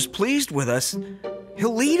Lord is pleased with us,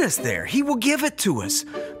 He'll lead us there. He will give it to us.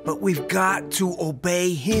 But we've got to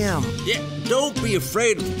obey Him. Yeah, don't be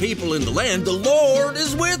afraid of the people in the land. The Lord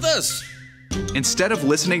is with us. Instead of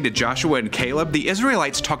listening to Joshua and Caleb, the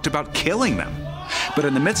Israelites talked about killing them. But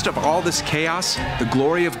in the midst of all this chaos, the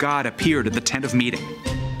glory of God appeared at the tent of meeting.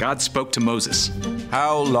 God spoke to Moses.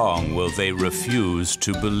 How long will they refuse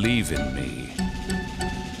to believe in me?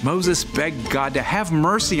 Moses begged God to have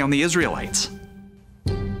mercy on the Israelites.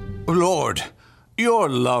 Lord, your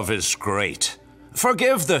love is great.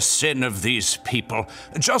 Forgive the sin of these people,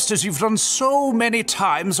 just as you've done so many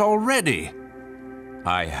times already.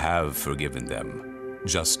 I have forgiven them,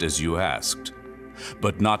 just as you asked.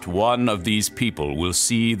 But not one of these people will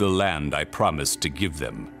see the land I promised to give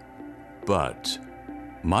them. But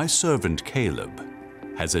my servant Caleb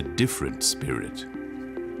has a different spirit.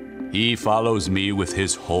 He follows me with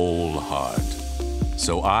his whole heart,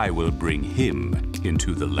 so I will bring him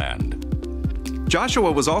into the land.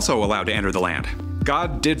 Joshua was also allowed to enter the land.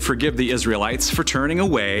 God did forgive the Israelites for turning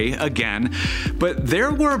away again, but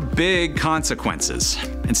there were big consequences.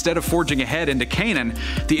 Instead of forging ahead into Canaan,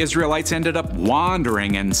 the Israelites ended up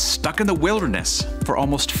wandering and stuck in the wilderness for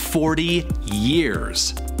almost 40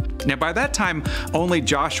 years. Now, by that time, only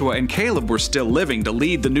Joshua and Caleb were still living to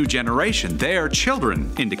lead the new generation, their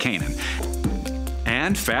children, into Canaan.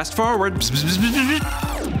 And fast forward,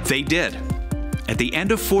 they did. At the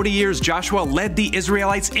end of 40 years, Joshua led the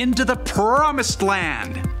Israelites into the promised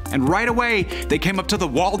land. And right away, they came up to the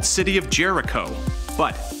walled city of Jericho.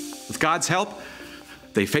 But with God's help,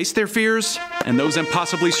 they faced their fears, and those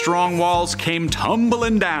impossibly strong walls came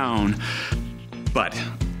tumbling down. But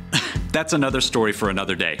that's another story for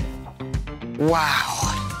another day. Wow.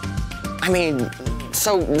 I mean,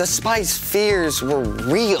 so the spies' fears were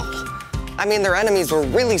real. I mean, their enemies were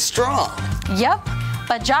really strong. Yep.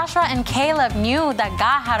 But Joshua and Caleb knew that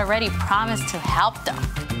God had already promised to help them.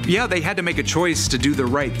 Yeah, they had to make a choice to do the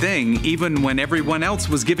right thing, even when everyone else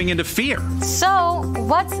was giving into fear. So,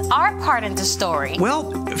 what's our part in the story?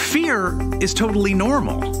 Well, fear is totally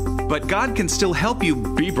normal, but God can still help you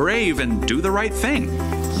be brave and do the right thing.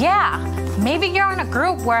 Yeah. Maybe you're in a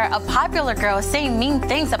group where a popular girl is saying mean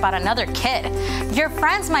things about another kid. Your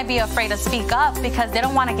friends might be afraid to speak up because they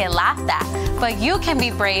don't want to get laughed at. But you can be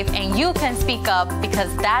brave and you can speak up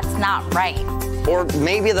because that's not right. Or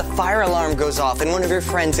maybe the fire alarm goes off and one of your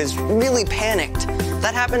friends is really panicked.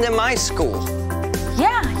 That happened in my school.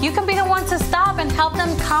 Yeah, you can be the one to stop and help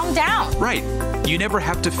them calm down. Right. You never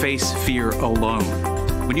have to face fear alone.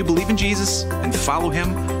 When you believe in Jesus and follow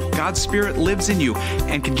Him, God's Spirit lives in you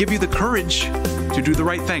and can give you the courage to do the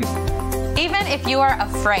right thing. Even if you are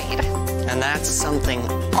afraid. And that's something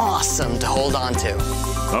awesome to hold on to.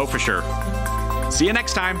 Oh, for sure. See you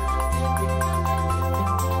next time.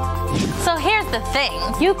 So here's the thing.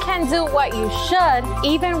 You can do what you should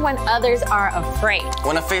even when others are afraid.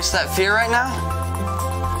 Want to face that fear right now?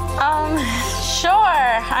 Sure.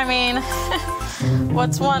 I mean,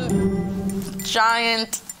 what's one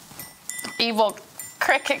giant evil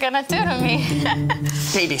cricket gonna do to me?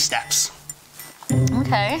 Baby steps.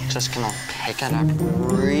 Okay. Just gonna pick it up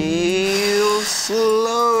real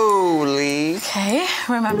slowly. Okay,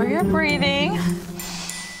 remember your breathing.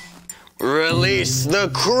 Release the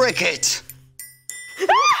cricket.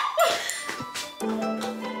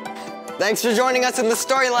 Thanks for joining us in the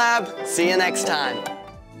Story Lab. See you next time.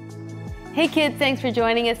 Hey kids, thanks for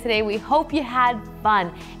joining us today. We hope you had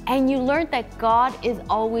fun and you learned that God is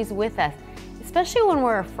always with us, especially when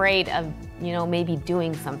we're afraid of, maybe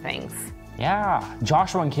doing some things. Yeah,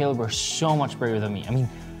 Joshua and Caleb were so much braver than me. I mean,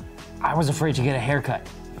 I was afraid to get a haircut.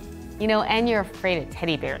 And you're afraid of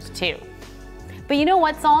teddy bears too. But you know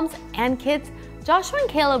what, Psalms and kids? Joshua and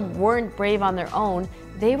Caleb weren't brave on their own.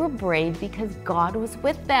 They were brave because God was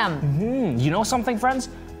with them. You know something, friends?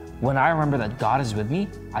 When I remember that God is with me,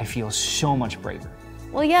 I feel so much braver.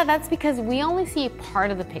 Well, yeah, that's because we only see a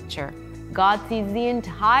part of the picture. God sees the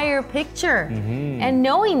entire picture. And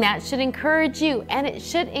knowing that should encourage you, and it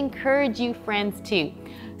should encourage you friends too.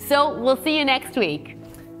 So we'll see you next week.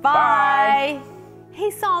 Bye.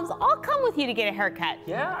 Hey, Psalms, I'll come with you to get a haircut.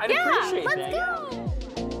 Yeah, I'd appreciate that. Let's go.